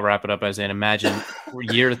 But I'll wrap it up by saying, imagine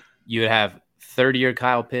you would have third-year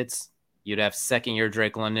Kyle Pitts, you'd have second-year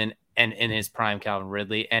Drake London, and in his prime Calvin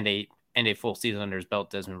Ridley, and a full season under his belt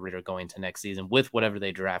Desmond Ridder going to next season with whatever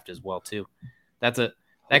they draft as well too. That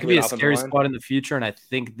could be a scary spot in the future, and I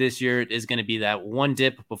think this year is going to be that one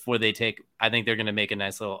dip before they take. I think they're going to make a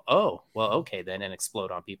nice little okay then and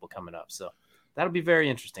explode on people coming up. So that'll be very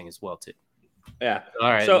interesting as well too. Yeah. All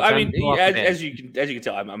right. So I mean, as you can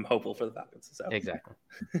tell, I'm hopeful for the Falcons. So. Exactly.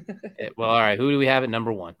 Well, all right. Who do we have at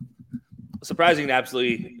number 1? Surprising to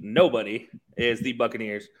absolutely nobody is the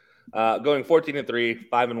Buccaneers, going 14-3,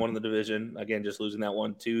 5-1 in the division. Again, just losing that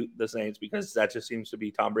one to the Saints because that just seems to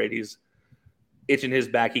be Tom Brady's itching his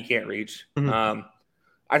back he can't reach. Mm-hmm.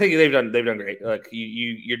 I think they've done great. Like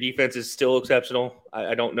your defense is still exceptional.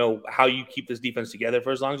 I don't know how you keep this defense together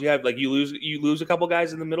for as long as you have. Like you lose a couple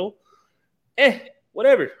guys in the middle.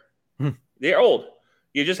 Whatever. They're old.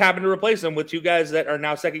 You just happen to replace them with 2 guys that are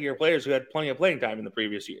now second-year players who had plenty of playing time in the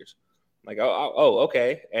previous years. Like,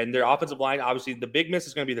 okay. And their offensive line, obviously, the big miss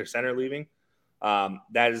is going to be their center leaving.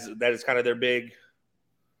 That is kind of their big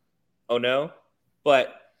oh no.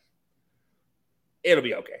 But it'll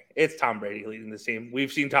be okay. It's Tom Brady leading this team.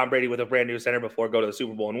 We've seen Tom Brady with a brand new center before go to the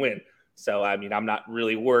Super Bowl and win. So, I mean, I'm not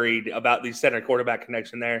really worried about the center-quarterback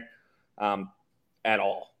connection there at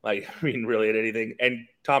all. Like, I mean, really at anything. And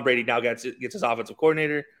Tom Brady now gets his offensive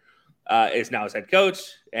coordinator. Is now his head coach.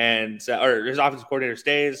 Or his offensive coordinator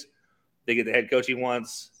stays. They get the head coach he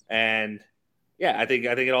wants. And, yeah, I think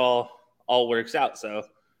it all works out. So,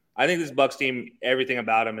 I think this Bucs team, everything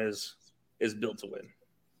about him is built to win.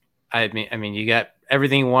 I mean, you got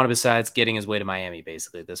everything you want besides getting his way to Miami,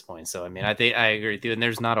 basically, at this point. So, I mean, I think I agree with you. And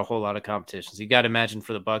there's not a whole lot of competition. So, you got to imagine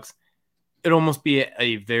for the Bucs, it'd almost be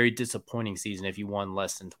a very disappointing season if you won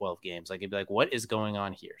less than 12 games. Like, it'd be like, what is going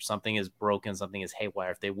on here? Something is broken. Something is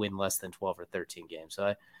haywire if they win less than 12 or 13 games.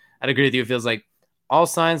 So, I'd agree with you. It feels like all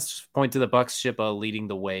signs point to the Bucs ship leading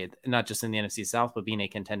the way, not just in the NFC South, but being a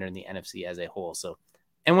contender in the NFC as a whole. So,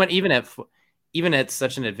 and when even at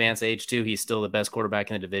such an advanced age too, he's still the best quarterback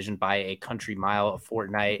in the division by a country mile, a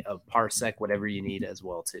fortnight, a parsec, whatever you need as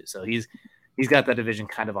well too. So he's got that division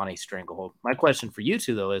kind of on a stranglehold. My question for you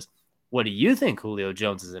two though is, what do you think Julio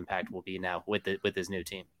Jones's impact will be now with his new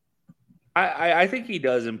team? I think he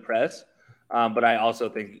does impress, but I also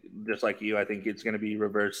think, just like you, I think it's going to be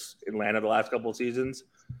reverse Atlanta the last couple of seasons,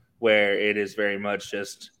 where it is very much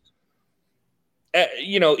just,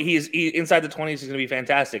 he's inside the 20s. He's going to be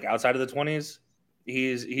fantastic. Outside of the 20s,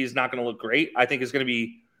 he's not going to look great. I think it's going to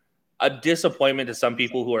be a disappointment to some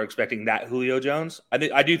people who are expecting that Julio Jones.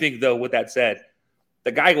 I do think, though, with that said,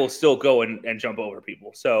 the guy will still go and jump over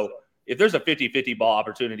people. So if there's a 50-50 ball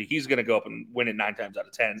opportunity, he's going to go up and win it 9 times out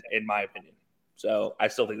of 10, in my opinion. So I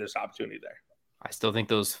still think there's opportunity there. I still think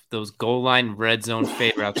those goal line red zone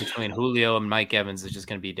fade routes between Julio and Mike Evans is just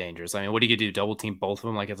going to be dangerous. I mean, what do you do? Double team both of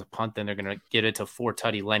them? Like, it's a punt, then they're going to get it to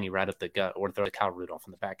 4-tutty Lenny right up the gut, or throw to Kyle Rudolph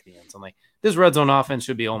in the back of the end. So I'm like, this red zone offense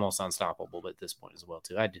should be almost unstoppable, but at this point as well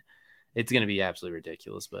too. It's going to be absolutely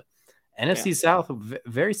ridiculous. But NFC South,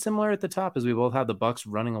 very similar at the top, as we both have the Bucs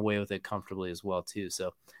running away with it comfortably as well too.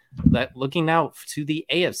 So that looking now to the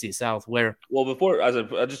AFC South, where before,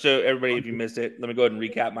 just so everybody, if you missed it, let me go ahead and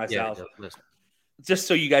recap myself. Just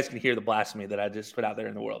so you guys can hear the blasphemy that I just put out there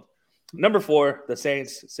in the world. Number 4, the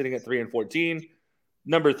Saints, sitting at 3-14.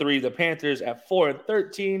 Number 3, the Panthers at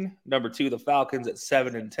 4-13. Number 2, the Falcons at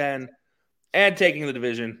 7-10. And taking the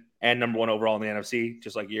division and number 1 overall in the NFC,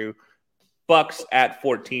 just like you, Bucks at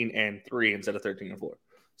 14-3 instead of 13-4.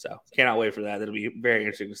 So cannot wait for that. It'll be very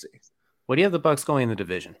interesting to see. What do you have the Bucks going in the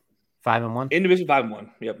division? 5-1? In division 5-1.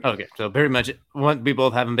 Yep. Okay. So very much we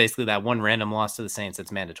both have them basically that one random loss to the Saints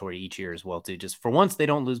that's mandatory each year as well, too. Just for once they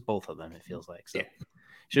don't lose both of them, it feels like. So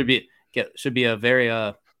should be a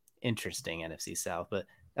very interesting NFC South. But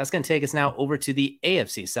that's going to take us now over to the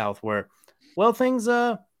AFC South where, well, things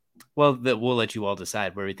we'll let you all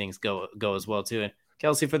decide where things go as well, too. And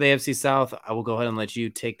Kelsey, for the AFC South, I will go ahead and let you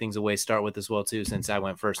take things away, start with as well, too, since I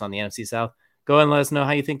went first on the NFC South. Go ahead and let us know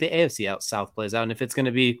how you think the AFC South plays out and if it's going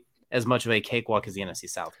to be as much of a cakewalk as the NFC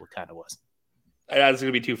South kind of was. It's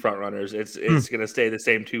going to be 2 front runners. It's going to stay the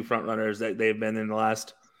same 2 front runners that they've been in the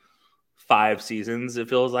last 5 seasons. It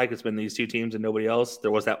feels like it's been these 2 teams and nobody else.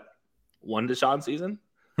 There was that one Deshaun season.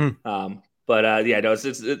 To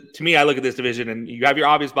me, I look at this division and you have your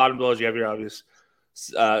obvious bottom dwellers, you have your obvious,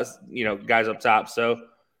 guys up top. So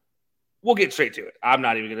we'll get straight to it. I'm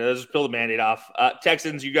not even going to just peel the Band-Aid off.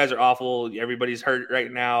 Texans, you guys are awful. Everybody's hurt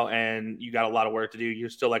right now, and you got a lot of work to do.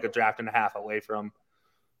 You're still like a draft and a half away from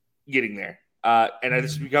getting there. And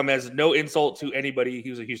this has become as no insult to anybody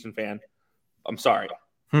who's a Houston fan. I'm sorry.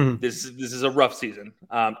 This is a rough season.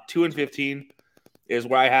 2-15 is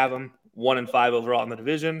where I have them. 1-5 overall in the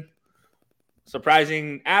division.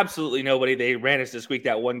 Surprising absolutely nobody. They managed to squeak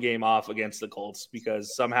that one game off against the Colts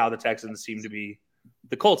because somehow the Texans seem to be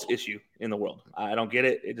the Colts issue in the world. I don't get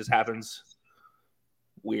it. It just happens.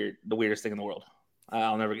 Weird. The weirdest thing in the world.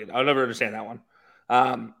 I'll never understand that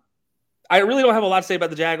one. I really don't have a lot to say about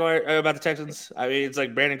the Texans. I mean, it's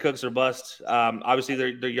like Brandon Cooks or bust. Obviously,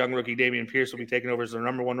 their young rookie Dameon Pierce will be taking over as their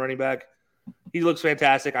number 1 running back. He looks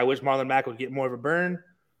fantastic. I wish Marlon Mack would get more of a burn.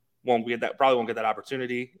 Probably won't get that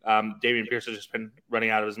opportunity. Dameon Pierce has just been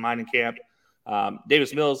running out of his mind in camp.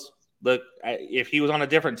 Davis Mills, look, if he was on a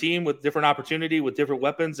different team with different opportunity, with different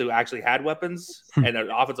weapons, who actually had weapons and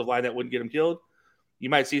an offensive line that wouldn't get him killed, you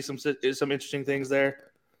might see some interesting things there.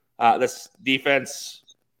 This defense,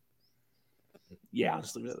 I'll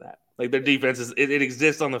just leave it at that. Like their defense it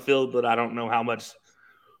exists on the field, but I don't know how much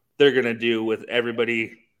they're going to do with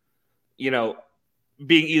everybody,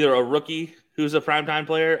 being either a rookie who's a primetime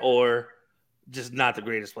player or just not the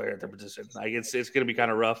greatest player at their position. Like it's going to be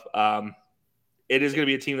kind of rough. It is going to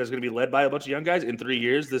be a team that's going to be led by a bunch of young guys. In 3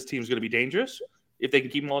 years, this team's going to be dangerous if they can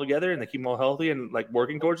keep them all together and they keep them all healthy and like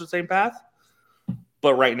working towards the same path.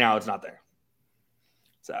 But right now, it's not there.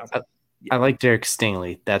 So I like Derek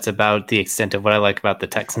Stingley. That's about the extent of what I like about the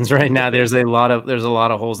Texans right now. There's a lot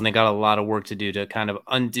of holes, and they got a lot of work to do to kind of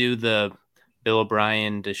undo the Bill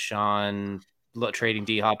O'Brien, Deshaun trading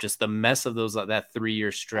D-Hop, just the mess of that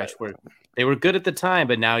 3-year stretch where they were good at the time,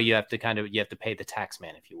 but now you have to pay the tax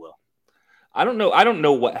man, if you will. I don't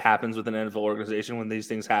know what happens with an NFL organization when these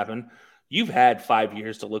things happen. You've had 5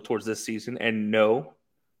 years to look towards this season and know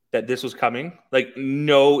that this was coming. Like,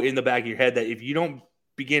 know in the back of your head that if you don't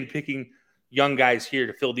begin picking young guys here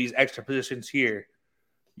to fill these extra positions here,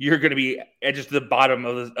 you're going to be at just the bottom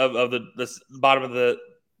of the bottom of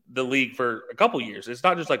the league for a couple years. It's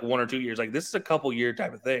not just like 1 or 2 years. Like this is a couple year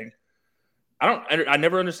type of thing. I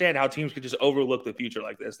never understand how teams could just overlook the future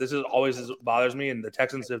like this. This is always bothers me, and the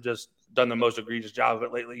Texans have just done the most egregious job of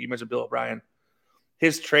it lately. You mentioned Bill O'Brien.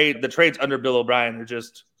 The trades under Bill O'Brien are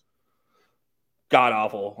just god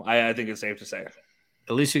awful. I think it's safe to say.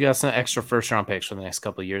 At least you got some extra first-round picks for the next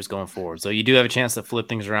couple of years going forward. So you do have a chance to flip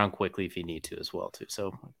things around quickly if you need to as well, too.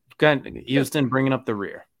 So Houston bringing up the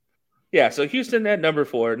rear. Yeah, so Houston at number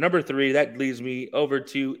 4. Number 3, that leads me over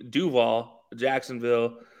to Duval,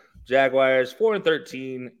 Jacksonville Jaguars,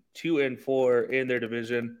 4-13, 2-4 in their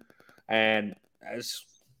division. And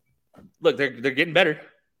look, they're getting better.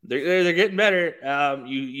 They're getting better.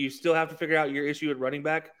 You still have to figure out your issue at running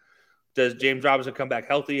back. Does James Robinson come back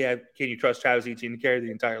healthy? Can you trust Travis Etienne to carry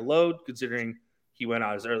the entire load, considering he went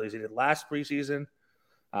out as early as he did last preseason?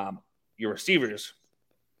 Your receivers,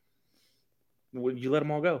 you let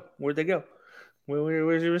them all go. Where'd they go?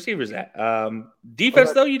 Where's your receivers at?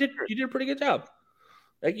 Defense, though, you did a pretty good job.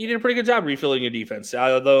 Like you did a pretty good job refilling your defense.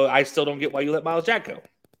 Although I still don't get why you let Myles Jack go.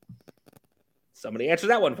 Somebody answer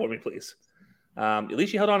that one for me, please. At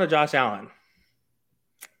least you held on to Josh Allen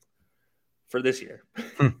for this year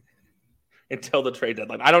until the trade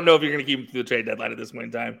deadline. I don't know if you're going to keep him through the trade deadline at this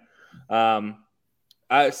point in time.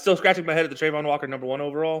 Still scratching my head at the Trayvon Walker number 1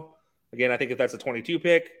 overall. Again, I think if that's a 22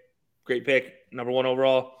 pick, great pick, number 1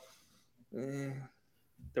 overall. There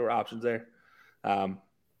were options there. But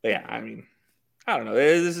yeah, I mean, I don't know.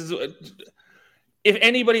 if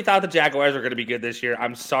anybody thought the Jaguars were going to be good this year,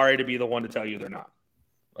 I'm sorry to be the one to tell you they're not.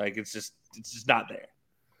 Like, it's just not there.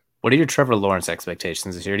 What are your Trevor Lawrence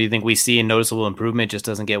expectations this year? Do you think we see a noticeable improvement, just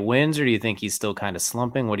doesn't get wins, or do you think he's still kind of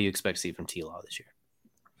slumping? What do you expect to see from T-Law this year?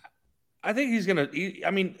 I think he's going to –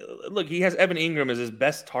 I mean, look, he has Evan Ingram as his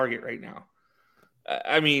best target right now.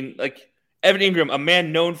 I mean, like, Evan Ingram, a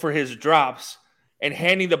man known for his drops and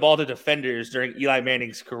handing the ball to defenders during Eli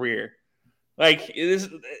Manning's career. Like,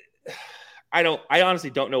 I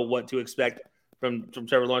honestly don't know what to expect from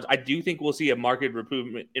Trevor Lawrence. I do think we'll see a marked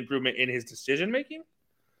improvement in his decision-making.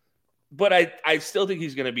 But I still think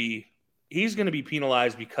he's going to be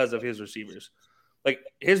penalized because of his receivers. Like,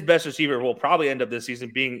 his best receiver will probably end up this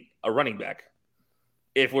season being a running back,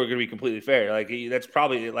 if we're going to be completely fair. Like, that's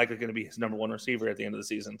probably likely going to be his number one receiver at the end of the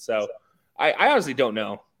season. So I honestly don't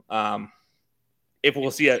know if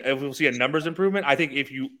we'll see a numbers improvement. I think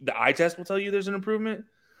the eye test will tell you there's an improvement,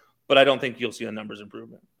 but I don't think you'll see a numbers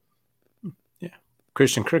improvement.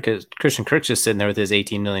 Christian Kirk's just sitting there with his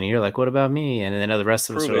 $18 million a year. Like, what about me? And then the rest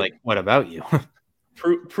of us are like, what about you?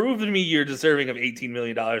 Prove to me you're deserving of $18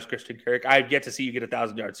 million, Christian Kirk. I've yet to see you get a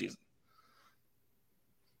 1,000-yard season.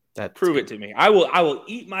 Prove it to me. I will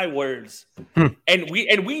eat my words. And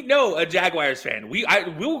we know a Jaguars fan. We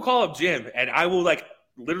will call up Jim, and I will like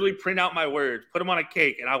literally print out my words, put them on a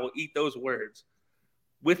cake, and I will eat those words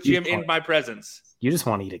with Jim in my presence. You just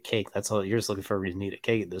want to eat a cake. That's all. You're just looking for a reason to eat a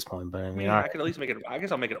cake at this point. But I mean, I could at least make it. I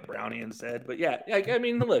guess I'll make it a brownie instead. But yeah, like, I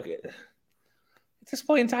mean, look, at this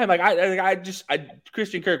point in time, like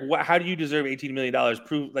Christian Kirk, how do you deserve $18 million?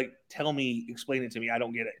 Prove, like, tell me, explain it to me. I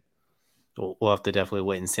don't get it. We'll have to definitely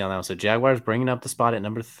wait and see on that one. So Jaguars bringing up the spot at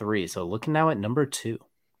number 3. So looking now at number 2.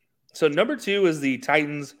 So number 2 is the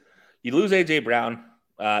Titans. You lose A.J. Brown.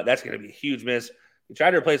 That's going to be a huge miss. You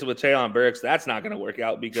try to replace it with Treylon Burks. That's not going to work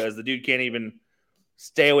out because the dude can't even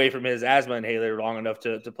stay away from his asthma inhaler long enough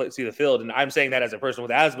to see the field. And I'm saying that as a person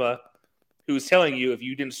with asthma who's telling you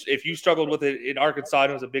if you struggled with it in Arkansas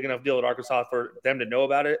and it was a big enough deal at Arkansas for them to know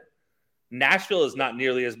about it, Nashville is not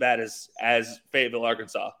nearly as bad as Fayetteville,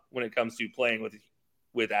 Arkansas when it comes to playing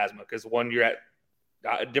with asthma. Because one, you're at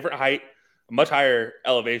a different height, a much higher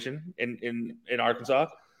elevation in Arkansas.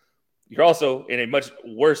 You're also in a much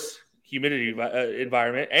worse humidity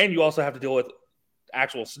environment, and you also have to deal with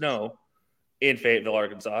actual snow in Fayetteville,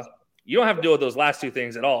 Arkansas. You don't have to deal with those last two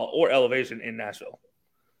things at all, or elevation in Nashville.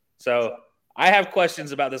 So I have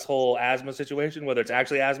questions about this whole asthma situation, whether it's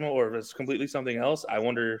actually asthma or if it's completely something else. I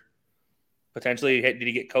wonder, potentially, did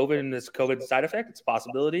he get COVID and this COVID side effect? It's a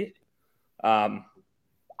possibility. I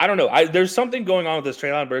don't know. There's something going on with this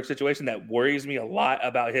Treylon Burks situation that worries me a lot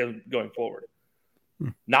about him going forward.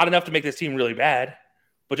 Not enough to make this team really bad,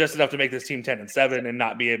 but just enough to make this team 10-7 and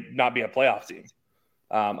not be a playoff team.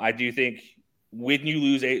 I do think when you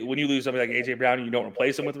lose somebody like A.J. Brown and you don't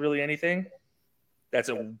replace him with really anything, that's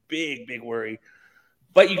a big, big worry.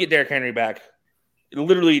 But you get Derrick Henry back.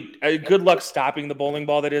 Literally, good luck stopping the bowling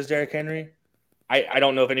ball that is Derrick Henry. I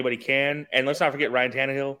don't know if anybody can. And let's not forget Ryan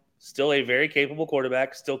Tannehill, still a very capable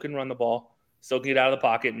quarterback, still can run the ball, still can get out of the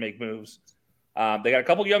pocket and make moves. They got a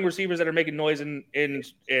couple young receivers that are making noise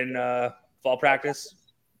in fall practice,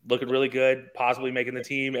 looking really good, possibly making the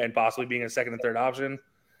team and possibly being a second and third option.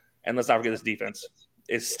 And let's not forget this defense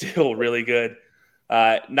is still really good.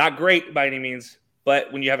 Not great by any means,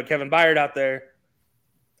 but when you have a Kevin Byard out there,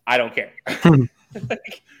 I don't care.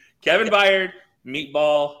 Kevin Byard,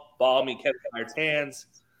 meatball, ball meet Kevin Byard's hands.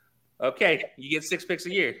 Okay, you get 6 picks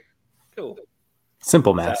a year. Cool.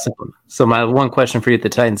 Simple math. Simple. So my one question for you at the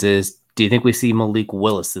Titans is, do you think we see Malik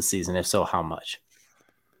Willis this season? If so, how much?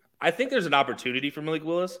 I think there's an opportunity for Malik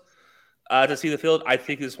Willis to see the field. I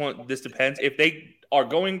think this depends. If they are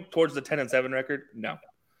going towards the 10-7 record, no.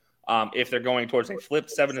 If they're going towards a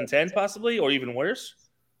flipped 7-10 possibly, or even worse,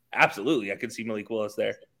 absolutely, I could see Malik Willis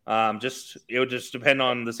there. It would just depend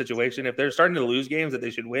on the situation. If they're starting to lose games that they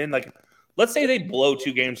should win, like let's say they blow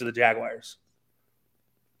 2 games to the Jaguars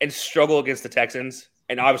and struggle against the Texans,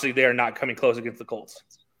 and obviously they are not coming close against the Colts.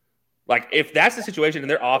 Like if that's the situation in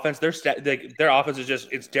their offense, their offense is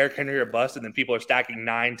just it's Derrick Henry or bust, and then people are stacking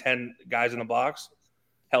 9-10 guys in the box.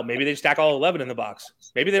 Hell, maybe they stack all 11 in the box.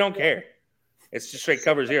 Maybe they don't care. It's just straight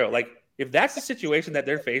cover 0. Like if that's the situation that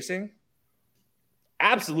they're facing,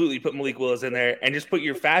 absolutely put Malik Willis in there and just put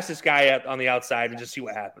your fastest guy up on the outside and just see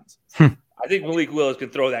what happens. I think Malik Willis can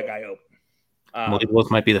throw that guy open. Malik Willis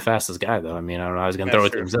might be the fastest guy, though. I mean, I don't know how he's going to throw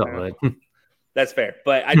it to himself. But... That's fair.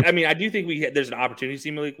 But, I mean, I do think there's an opportunity to see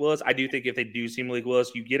Malik Willis. I do think if they do see Malik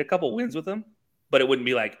Willis, you get a couple wins with him. But it wouldn't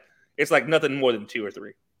be like – it's like nothing more than 2 or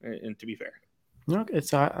 3, and to be fair. Okay,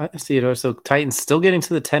 so I see it. So Titans still getting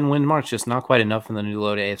to the 10-win mark, just not quite enough in the new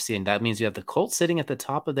load AFC, and that means you have the Colts sitting at the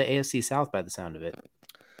top of the AFC South by the sound of it.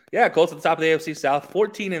 Yeah, Colts at the top of the AFC South,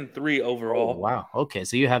 14-3 overall. Oh, wow. Okay,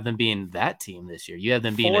 so you have them being that team this year. You have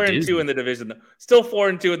them being 4-2 in the division. Still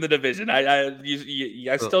 4-2 in the division.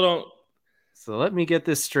 I still don't. So let me get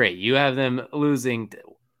this straight. You have them losing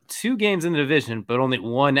 2 games in the division, but only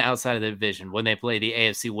 1 outside of the division when they play the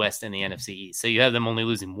AFC West and the NFC East. So you have them only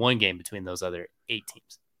losing 1 game between those other 8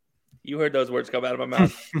 teams. You heard those words come out of my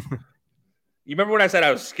mouth. You remember when I said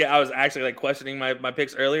I was actually like questioning my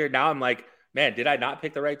picks earlier? Now I'm like, man, did I not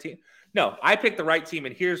pick the right team? No, I picked the right team,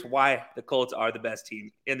 and here's why the Colts are the best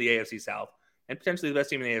team in the AFC South and potentially the best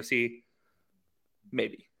team in the AFC.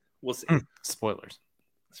 Maybe. We'll see.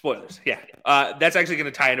 Spoilers, yeah. That's actually going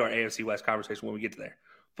to tie into our AFC West conversation when we get to there.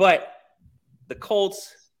 But the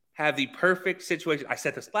Colts have the perfect situation. I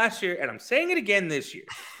said this last year, and I'm saying it again this year.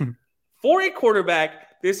 For a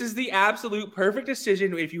quarterback, this is the absolute perfect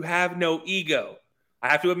decision if you have no ego. I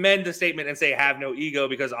have to amend the statement and say have no ego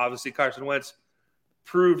because obviously Carson Wentz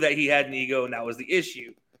proved that he had an ego, and that was the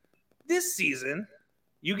issue. This season,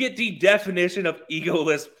 you get the definition of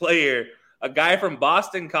egoless player, a guy from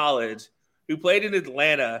Boston College who played in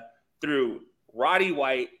Atlanta through Roddy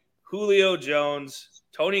White, Julio Jones,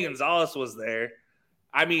 Tony Gonzalez was there.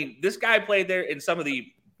 I mean, this guy played there in some of the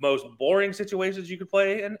most boring situations you could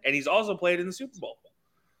play in, and he's also played in the Super Bowl.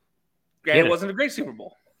 Granted, it wasn't a great Super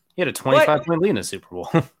Bowl. He had a 25-point lead in the Super Bowl.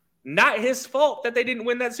 Not his fault that they didn't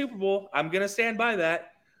win that Super Bowl. I'm going to stand by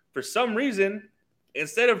that. For some reason,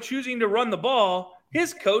 instead of choosing to run the ball,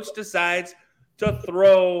 his coach decides to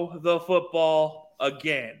throw the football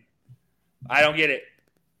again. I don't get it.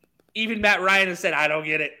 Even Matt Ryan has said, I don't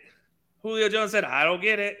get it. Julio Jones said, I don't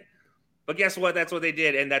get it. But guess what? That's what they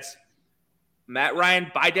did. And that's Matt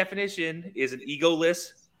Ryan, by definition, is an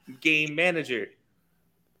egoless game manager.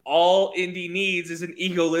 All Indy needs is an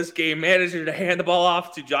egoless game manager to hand the ball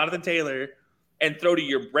off to Jonathan Taylor and throw to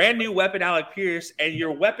your brand new weapon, Alec Pierce, and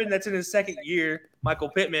your weapon that's in his second year, Michael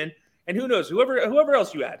Pittman. And who knows, whoever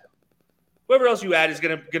else you add. Whoever else you add is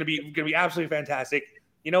gonna be absolutely fantastic.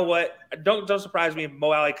 You know what? Don't surprise me if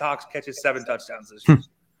Mo Alley Cox catches 7 touchdowns this year.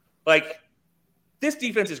 Like, this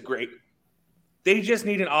defense is great. They just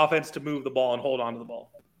need an offense to move the ball and hold on to the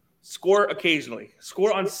ball. Score occasionally.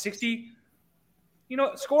 Score on 60.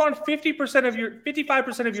 Score on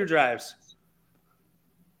 55% of your drives,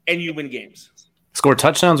 and you win games. Score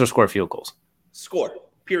touchdowns or score field goals? Score.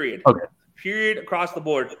 Period. Okay. Period across the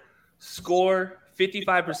board. Score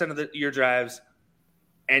 55% of your drives,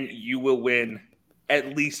 and you will win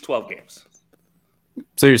at least 12 games.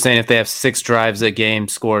 So you're saying if they have 6 drives a game,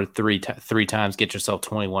 score three times, get yourself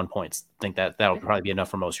 21 points. I think that'll probably be enough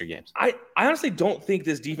for most of your games. I honestly don't think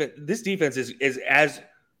this defense is as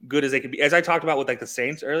good as they could be. As I talked about with like the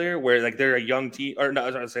Saints earlier, where like they're a young team, or no, I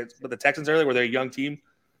was going to say, but the Texans earlier, where they're a young team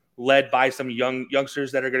led by some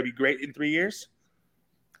youngsters that are going to be great in 3 years.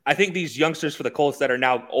 I think these youngsters for the Colts that are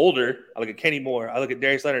now older, I look at Kenny Moore, I look at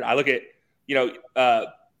Darius Leonard, I look at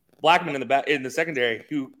Blackman in the secondary,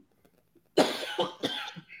 who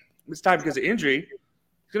this time because of injury,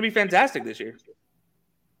 is going to be fantastic this year.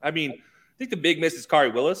 I mean, I think the big miss is Kari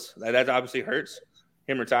Willis. That obviously hurts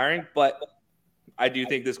him retiring, but I do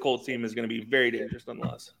think this Colts team is going to be very dangerous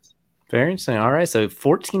nonetheless. Very interesting. All right, so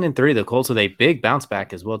 14-3, the Colts with a big bounce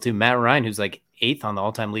back as well too. Matt Ryan, who's like 8th on the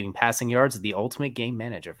all-time leading passing yards, the ultimate game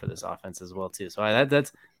manager for this offense as well too. So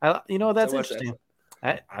that's interesting.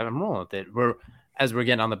 I'm rolling with it. As we're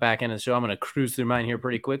getting on the back end of the show, I'm going to cruise through mine here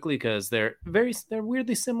pretty quickly because they're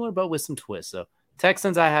weirdly similar, but with some twists. So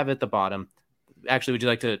Texans, I have at the bottom. Actually, would you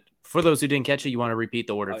like to, for those who didn't catch it, you want to repeat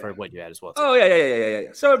the order for what you had as well? Oh, yeah.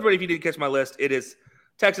 So everybody, if you didn't catch my list, it is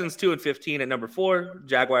Texans 2-15 at number 4,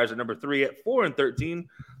 Jaguars at number 3 at 4-13,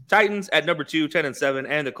 Titans at number 2, 10-7,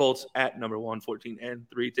 and the Colts at number 1,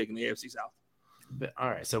 14-3, taking the AFC South. All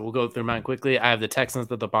right, so we'll go through mine quickly. I have the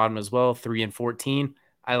Texans at the bottom as well, 3-14.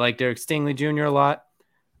 I like Derek Stingley Jr. a lot.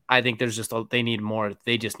 I think they need more.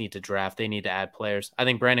 They just need to draft. They need to add players. I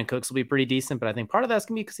think Brandon Cooks will be pretty decent, but I think part of that's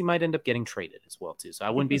going to be because he might end up getting traded as well, too. So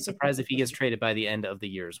I wouldn't be surprised if he gets traded by the end of the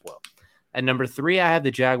year as well. At number 3, I have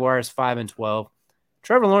the Jaguars 5-12.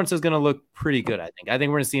 Trevor Lawrence is going to look pretty good, I think. I think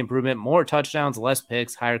we're going to see improvement, more touchdowns, less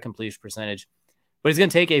picks, higher completion percentage. But it's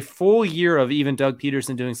going to take a full year of even Doug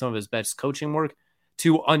Peterson doing some of his best coaching work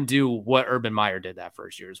to undo what Urban Meyer did that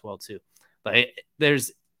first year as well, too. Like,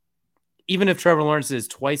 even if Trevor Lawrence is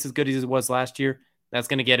twice as good as he was last year, that's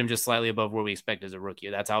going to get him just slightly above where we expect as a rookie.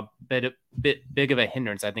 That's how big of a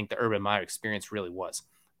hindrance I think the Urban Meyer experience really was.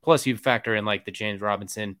 Plus, you factor in like the James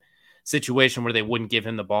Robinson situation where they wouldn't give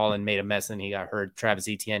him the ball and made a mess and he got hurt. Travis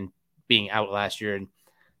Etienne being out last year. And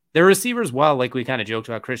their receivers, well, like we kind of joked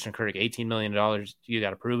about Christian Kirk, $18 million, you got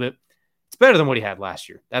to prove it. It's better than what he had last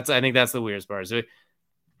year. I think that's the weirdest part. So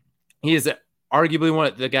he is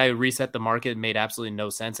arguably the guy who reset the market and made absolutely no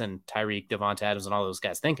sense, and Tyreek, Devonta Adams, and all those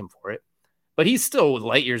guys thank him for it. But he's still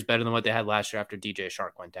light years better than what they had last year after DJ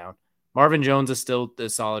Shark went down. Marvin Jones is still a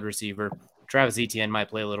solid receiver. Travis Etienne might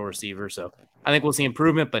play a little receiver. So I think we'll see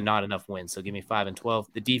improvement, but not enough wins. So give me 5 and 12.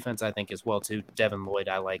 The defense, I think, as well, too. Devin Lloyd,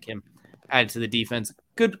 I like him. Added to the defense.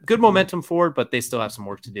 Good momentum forward, but they still have some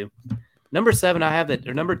work to do. Number 2,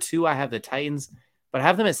 I have the Titans, but I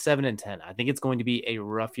have them at 7 and 10. I think it's going to be a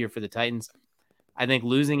rough year for the Titans. I think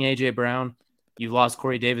losing A.J. Brown, you lost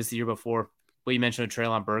Corey Davis the year before, but you mentioned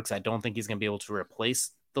Treylon Burks. I don't think he's going to be able to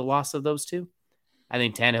replace the loss of those two. I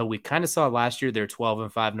think Tannehill, we kind of saw last year, their 12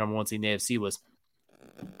 and 5 number one seed in the AFC was,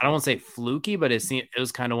 I don't want to say fluky, but it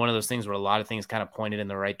was kind of one of those things where a lot of things kind of pointed in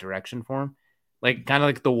the right direction for him. Like kind of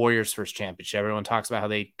like the Warriors' first championship. Everyone talks about how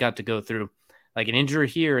they got to go through like an injury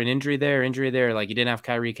here, an injury there. Like you didn't have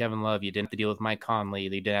Kyrie, Kevin Love. You didn't have to deal with Mike Conley. You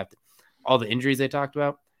didn't have all the injuries they talked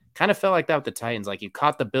about. Kind of felt like that with the Titans. Like you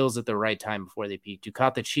caught the Bills at the right time before they peaked. You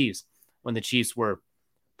caught the Chiefs when the Chiefs were,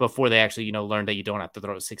 before they actually, learned that you don't have to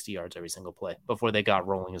throw 60 yards every single play, before they got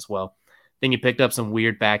rolling as well. Then you picked up some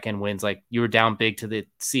weird back end wins. Like you were down big to the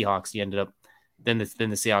Seahawks. You ended up, then the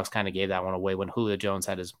Seahawks kind of gave that one away when Julio Jones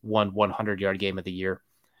had his 100-yard game of the year.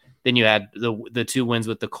 Then you had the 2 wins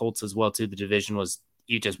with the Colts as well, too. The division was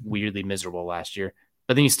just weirdly miserable last year.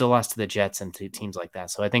 But then you still lost to the Jets and to teams like that.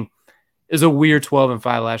 So I think it was a weird 12 and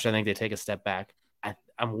 5 last year. I think they take a step back.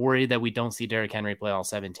 I'm worried that we don't see Derrick Henry play all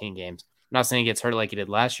 17 games. I'm not saying he gets hurt like he did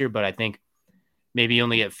last year, but I think maybe he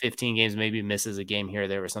only get 15 games, maybe misses a game here or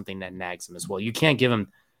there or something that nags him as well. You can't give him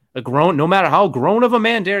no matter how grown of a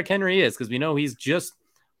man Derrick Henry is, because we know he's just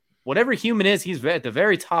whatever human is, he's at the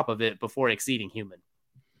very top of it before exceeding human.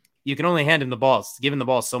 You can only hand him the ball, give him the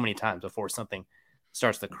ball so many times before something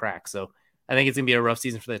starts to crack. So I think it's going to be a rough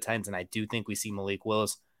season for the Titans, and I do think we see Malik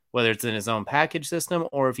Willis, whether it's in his own package system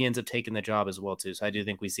or if he ends up taking the job as well, too. So I do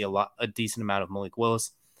think we see a decent amount of Malik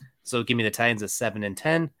Willis. So give me the Titans at 7 and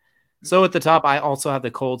 10. So at the top, I also have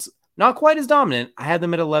the Colts, not quite as dominant. I had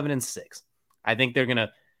them at 11 and 6. I think they're going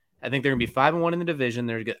to be 5 and 1 in the division.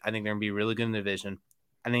 I think they're going to be really good in the division.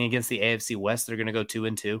 I think against the AFC West, they're going to go 2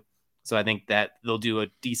 and 2. So I think that they'll do a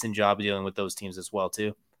decent job of dealing with those teams as well,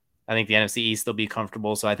 too. I think the NFC East, they'll be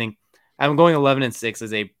comfortable. So I think I'm going 11 and 6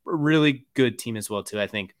 as a really good team as well, too. I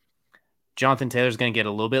think Jonathan Taylor's going to get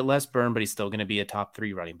a little bit less burn, but he's still going to be a top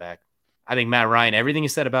 3 running back. I think Matt Ryan, everything you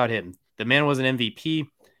said about him, the man was an MVP.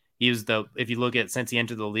 He was if you look at since he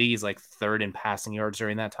entered the league, he's like 3rd in passing yards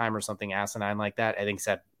during that time or something asinine like that. I think he's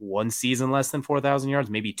had 1 season less than 4,000 yards,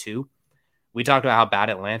 maybe 2. We talked about how bad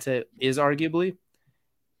Atlanta is arguably,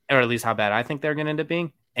 or at least how bad I think they're going to end up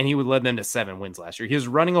being. And he would lead them to 7 wins last year. He was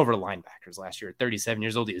running over linebackers last year at 37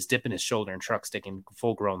 years old. He was dipping his shoulder and truck sticking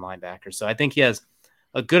full-grown linebackers. So I think he has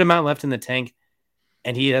a good amount left in the tank,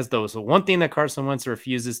 and he has those. So one thing that Carson Wentz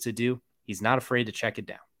refuses to do, he's not afraid to check it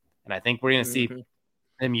down. And I think we're going to see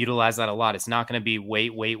him utilize that a lot. It's not going to be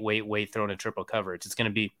wait, throwing a triple coverage. It's going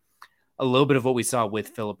to be a little bit of what we saw with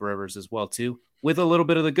Phillip Rivers as well, too, with a little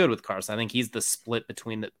bit of the good with Carson. I think he's the split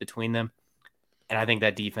between them. And I think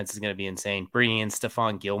that defense is going to be insane. Bringing in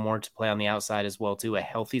Stephon Gilmore to play on the outside as well, too, a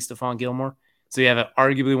healthy Stephon Gilmore. So you have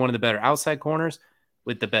arguably one of the better outside corners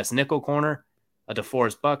with the best nickel corner, a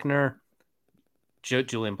DeForest Buckner,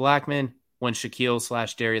 Julian Blackmon. When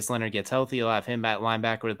Shaquille / Darius Leonard gets healthy, you'll have him at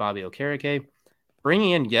linebacker with Bobby Okereke.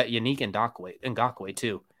 Bringing in Yannick Ngakoue,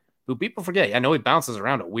 too, who people forget. I know he bounces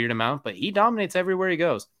around a weird amount, but he dominates everywhere he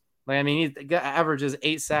goes. He averages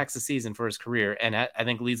 8 sacks a season for his career, and I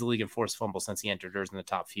think leads the league in forced fumbles since he entered. There's in the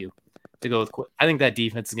top few to go with. I think that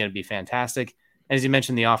defense is going to be fantastic. And as you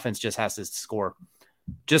mentioned, the offense just has to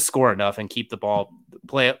score enough and keep the ball,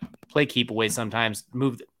 play keep away sometimes,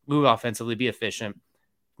 move offensively, be efficient.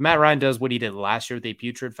 If Matt Ryan does what he did last year with a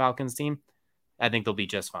putrid Falcons team, I think they'll be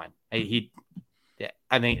just fine.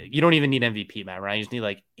 I think you don't even need MVP, Matt Ryan. You just need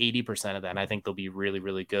like 80% of that, and I think they'll be really,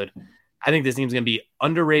 really good. I think this team's going to be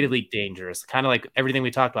underratedly dangerous, kind of like everything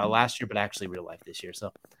we talked about last year, but actually real life this year.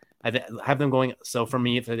 So I have them going. So for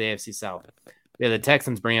me, for the AFC South, we have the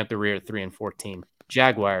Texans bringing up the rear at 3 and 14,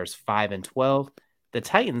 Jaguars 5 and 12, the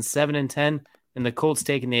Titans 7 and 10, and the Colts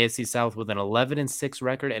taking the AFC South with an 11 and 6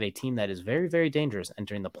 record and a team that is very, very dangerous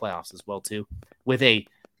entering the playoffs as well too, with a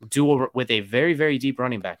very, very deep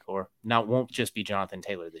running back core. Now it won't just be Jonathan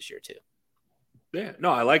Taylor this year too. Yeah,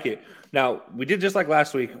 no, I like it. Now, we did just like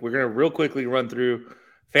last week. We're going to real quickly run through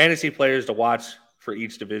fantasy players to watch for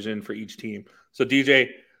each division, for each team. So, DJ,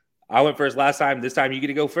 I went first last time. This time you get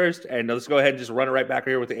to go first. And let's go ahead and just run it right back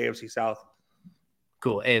here with the AFC South.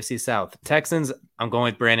 Cool. AFC South. Texans, I'm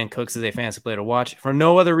going with Brandon Cooks as a fantasy player to watch. For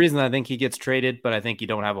no other reason, I think he gets traded, but I think you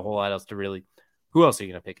don't have a whole lot else to really. Who else are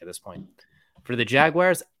you going to pick at this point? For the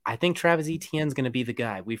Jaguars, I think Travis Etienne's going to be the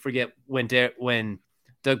guy. We forget when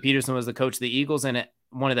Doug Peterson was the coach of the Eagles and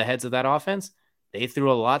one of the heads of that offense, they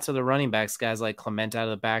threw a lot to the running backs, guys like Clement out of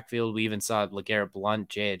the backfield. We even saw LeGarrette Blount,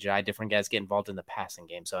 Jay Ajayi, different guys get involved in the passing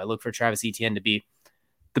game. So I look for Travis Etienne to be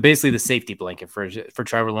basically the safety blanket for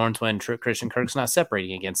Trevor Lawrence when Christian Kirk's not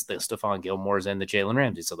separating against the Stephon Gilmores and the Jalen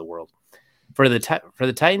Ramseys of the world. For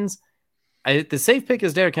the Titans, the safe pick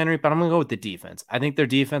is Derrick Henry, but I'm going to go with the defense. I think their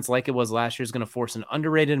defense, like it was last year, is going to force an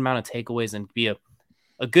underrated amount of takeaways and be a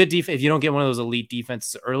good defense. If you don't get one of those elite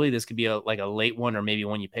defenses early, this could be a late one or maybe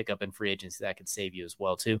one you pick up in free agency that could save you as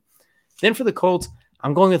well too. Then for the Colts,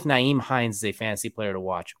 I'm going with Nyheim Hines as a fantasy player to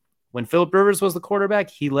watch. When Phillip Rivers was the quarterback,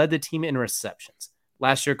 he led the team in receptions.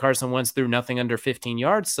 Last year, Carson Wentz threw nothing under 15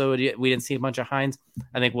 yards, so we didn't see a bunch of Hines.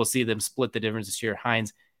 I think we'll see them split the difference this year.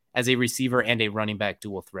 Hines as a receiver and a running back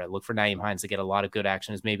dual threat. Look for Nyheim Hines to get a lot of good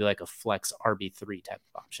action as maybe like a flex RB3 type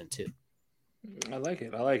of option too. I like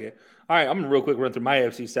it. All right, I'm going to real quick run through my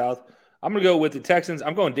AFC South. I'm going to go with the Texans.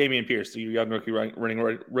 I'm going Dameon Pierce, the young rookie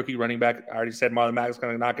running back. I already said Marlon Mack is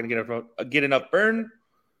not going to get enough burn.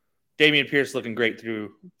 Dameon Pierce looking great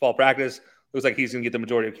through fall practice. Looks like he's going to get the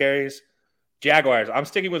majority of carries. Jaguars, I'm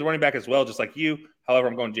sticking with running back as well, just like you. However,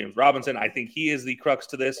 I'm going James Robinson. I think he is the crux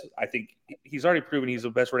to this. I think he's already proven he's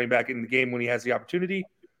the best running back in the game when he has the opportunity.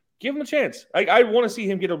 Give him a chance. I want to see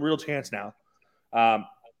him get a real chance now.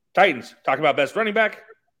 Titans, talk about best running back.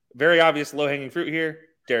 Very obvious low-hanging fruit here.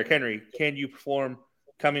 Derrick Henry, can you perform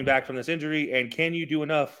coming back from this injury, and can you do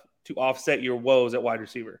enough to offset your woes at wide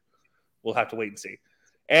receiver? We'll have to wait and see.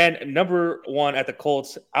 And number one at the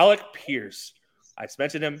Colts, Alec Pierce. I just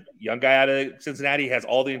mentioned him, young guy out of Cincinnati, has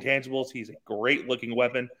all the intangibles. He's a great-looking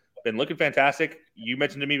weapon. Been looking fantastic. You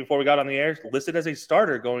mentioned to me before we got on the air, listed as a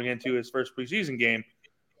starter going into his first preseason game.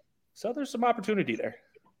 So there's some opportunity there.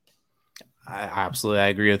 I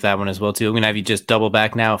agree with that one as well, too. I'm going to have you just double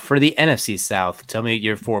back now. For the NFC South, tell me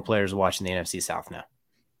your 4 players watching the NFC South now.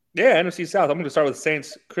 Yeah, NFC South. I'm going to start with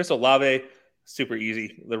Saints. Chris Olave, super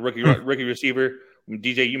easy. The rookie receiver.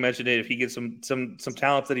 DJ, you mentioned it. If he gets some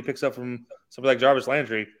talents that he picks up from somebody like Jarvis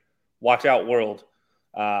Landry, watch out, world.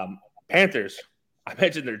 Panthers. I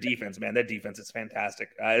mentioned their defense, man. Their defense is fantastic.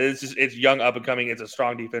 It's young, up and coming. It's a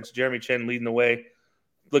strong defense. Jeremy Chin leading the way,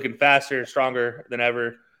 looking faster, stronger than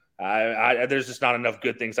ever. There's just not enough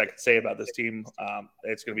good things I could say about this team.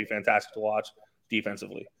 It's going to be fantastic to watch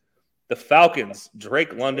defensively. The Falcons,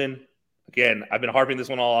 Drake London. Again, I've been harping this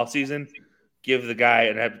one all off season. Give the guy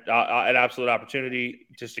an absolute opportunity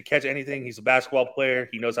just to catch anything. He's a basketball player.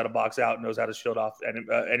 He knows how to box out, knows how to shield off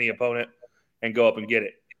any opponent and go up and get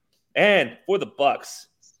it. And for the Bucs,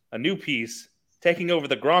 a new piece taking over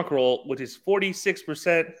the Gronk role, which is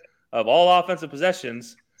 46% of all offensive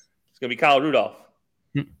possessions. It's going to be Kyle Rudolph.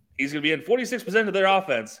 He's going to be in 46% of their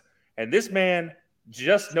offense. And this man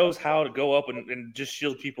just knows how to go up and just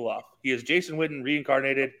shield people off. He is Jason Witten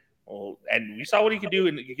reincarnated. And we saw what he could do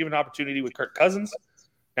and give an opportunity with Kirk Cousins.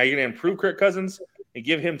 Now you're going to improve Kirk Cousins and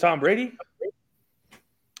give him Tom Brady?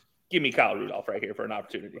 Give me Kyle Rudolph right here for an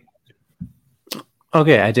opportunity.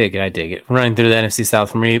 Okay, I dig it. Running through the NFC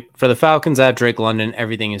South for me. For the Falcons, I have Drake London.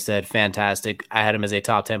 Everything you said, fantastic. I had him as a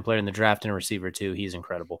top 10 player in the draft and a receiver too. He's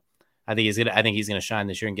incredible. I think he's gonna shine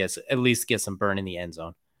this year and at least get some burn in the end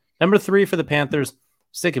zone. Number 3 for the Panthers,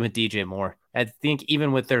 sticking with DJ Moore. I think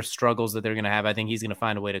even with their struggles that they're gonna have, I think he's gonna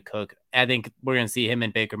find a way to cook. I think we're gonna see him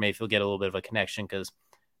and Baker Mayfield get a little bit of a connection because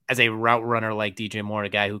as a route runner like DJ Moore, a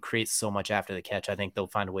guy who creates so much after the catch, I think they'll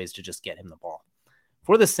find ways to just get him the ball.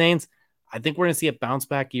 For the Saints, I think we're going to see a bounce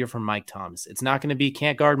back year from Mike Thomas. It's not going to be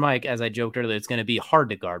can't guard Mike, as I joked earlier. It's going to be hard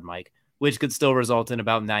to guard Mike, which could still result in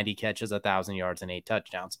about 90 catches, 1,000 yards, and 8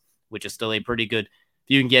 touchdowns, which is still a pretty good.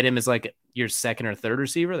 If you can get him as like your second or third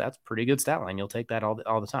receiver, that's a pretty good stat line. You'll take that all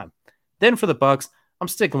the time. Then for the Bucs, I'm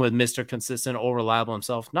sticking with Mr. Consistent, all reliable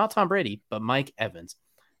himself. Not Tom Brady, but Mike Evans.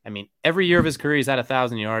 I mean, every year of his career, he's at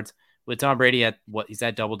 1,000 yards. With Tom Brady he's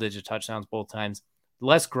at double-digit touchdowns both times.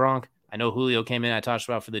 Less Gronk. I know Julio came in. I talked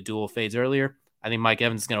about for the dual fades earlier. I think Mike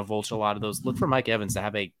Evans is going to vulture a lot of those. Look for Mike Evans to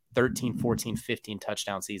have a 13, 14, 15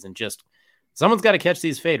 touchdown season. Just someone's got to catch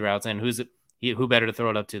these fade routes, and who better to throw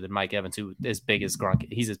it up to than Mike Evans, who is big as Gronk.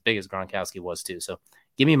 He's as big as Gronkowski was too. So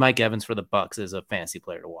give me Mike Evans for the Bucs as a fantasy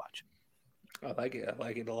player to watch. I like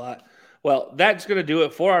it a lot. Well, that's going to do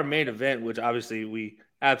it for our main event, which obviously we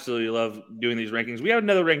absolutely love doing these rankings. We have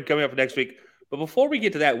another ranking coming up for next week. But before we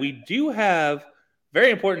get to that, we do have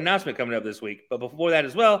very important announcement coming up this week. But before that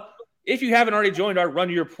as well, If you haven't already joined our Run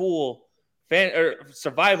Your Pool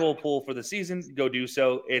survival pool for the season, go do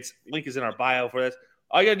so. Link is in our bio for this.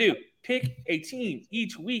 All you got to do, pick a team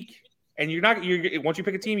each week. And once you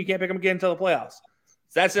pick a team, you can't pick them again until the playoffs.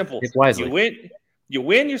 It's that simple. Pick wisely. You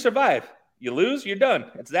win, you survive. You lose, you're done.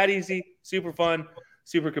 It's that easy, super fun,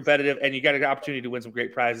 super competitive, and you got an opportunity to win some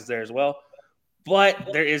great prizes there as well. But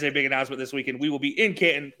there is a big announcement this weekend. We will be in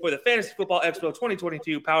Canton for the Fantasy Football Expo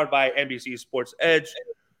 2022, powered by NBC Sports Edge.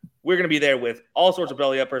 We're going to be there with all sorts of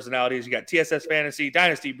Belly Up personalities. You got TSS Fantasy,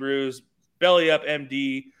 Dynasty Brews, Belly Up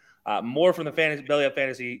MD, more from the Belly Up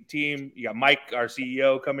Fantasy team. You got Mike, our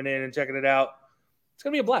CEO, coming in and checking it out. It's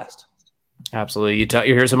going to be a blast. Absolutely. You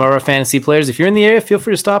hear some of our fantasy players. If you're in the area, feel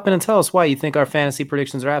free to stop in and tell us why you think our fantasy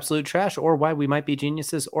predictions are absolute trash, or why we might be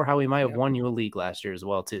geniuses, or how we might have won you a league last year as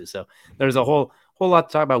well, too. So there's a whole lot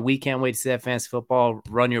to talk about. We can't wait to see that fantasy football.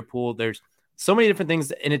 Run your pool. There's so many different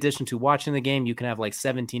things. In addition to watching the game, you can have like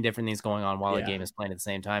 17 different things going on while the game is playing at the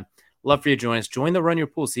same time. Love for you to join us. Join the Run Your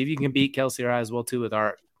Pool. See if you can beat Kelsey or I as well, too,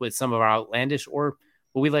 with some of our outlandish or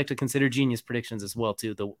what we like to consider genius predictions as well,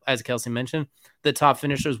 too. As Kelsey mentioned, the top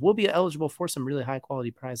finishers will be eligible for some really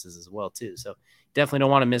high-quality prizes as well, too. So definitely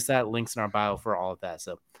don't want to miss that. Links in our bio for all of that.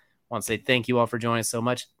 So I want to say thank you all for joining us so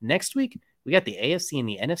much. Next week, we got the AFC and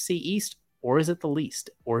the NFC East. Or is it the least?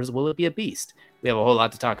 Or will it be a beast? We have a whole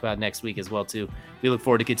lot to talk about next week as well, too. We look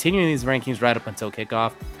forward to continuing these rankings right up until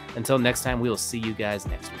kickoff. Until next time, we will see you guys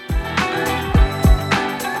next week.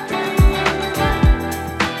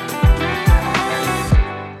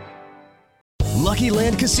 Lucky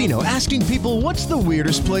Land Casino, asking people, what's the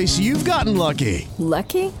weirdest place you've gotten lucky?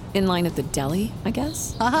 Lucky? In line at the deli, I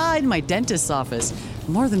guess? Aha, in my dentist's office.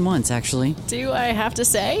 More than once, actually. Do I have to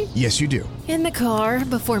say? Yes, you do. In the car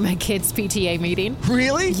before my kids' PTA meeting.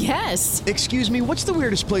 Really? Yes. Excuse me, what's the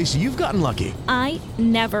weirdest place you've gotten lucky? I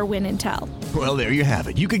never win and tell. Well, there you have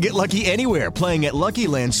it. You can get lucky anywhere, playing at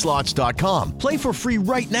LuckyLandSlots.com. Play for free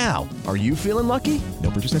right now. Are you feeling lucky?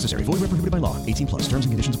 No purchase necessary. Void where prohibited by law. 18+. Terms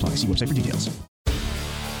and conditions apply. See website for details.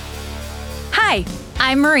 Hi,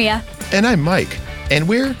 I'm Maria. And I'm Mike. And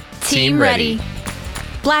we're Team Ready.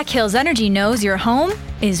 Black Hills Energy knows your home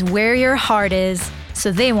is where your heart is,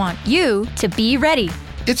 so they want you to be ready.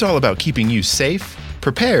 It's all about keeping you safe,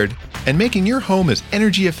 prepared, and making your home as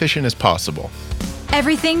energy efficient as possible.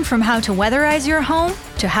 Everything from how to weatherize your home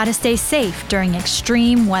to how to stay safe during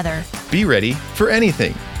extreme weather. Be ready for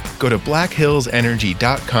anything. Go to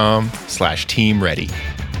blackhillsenergy.com/teamready.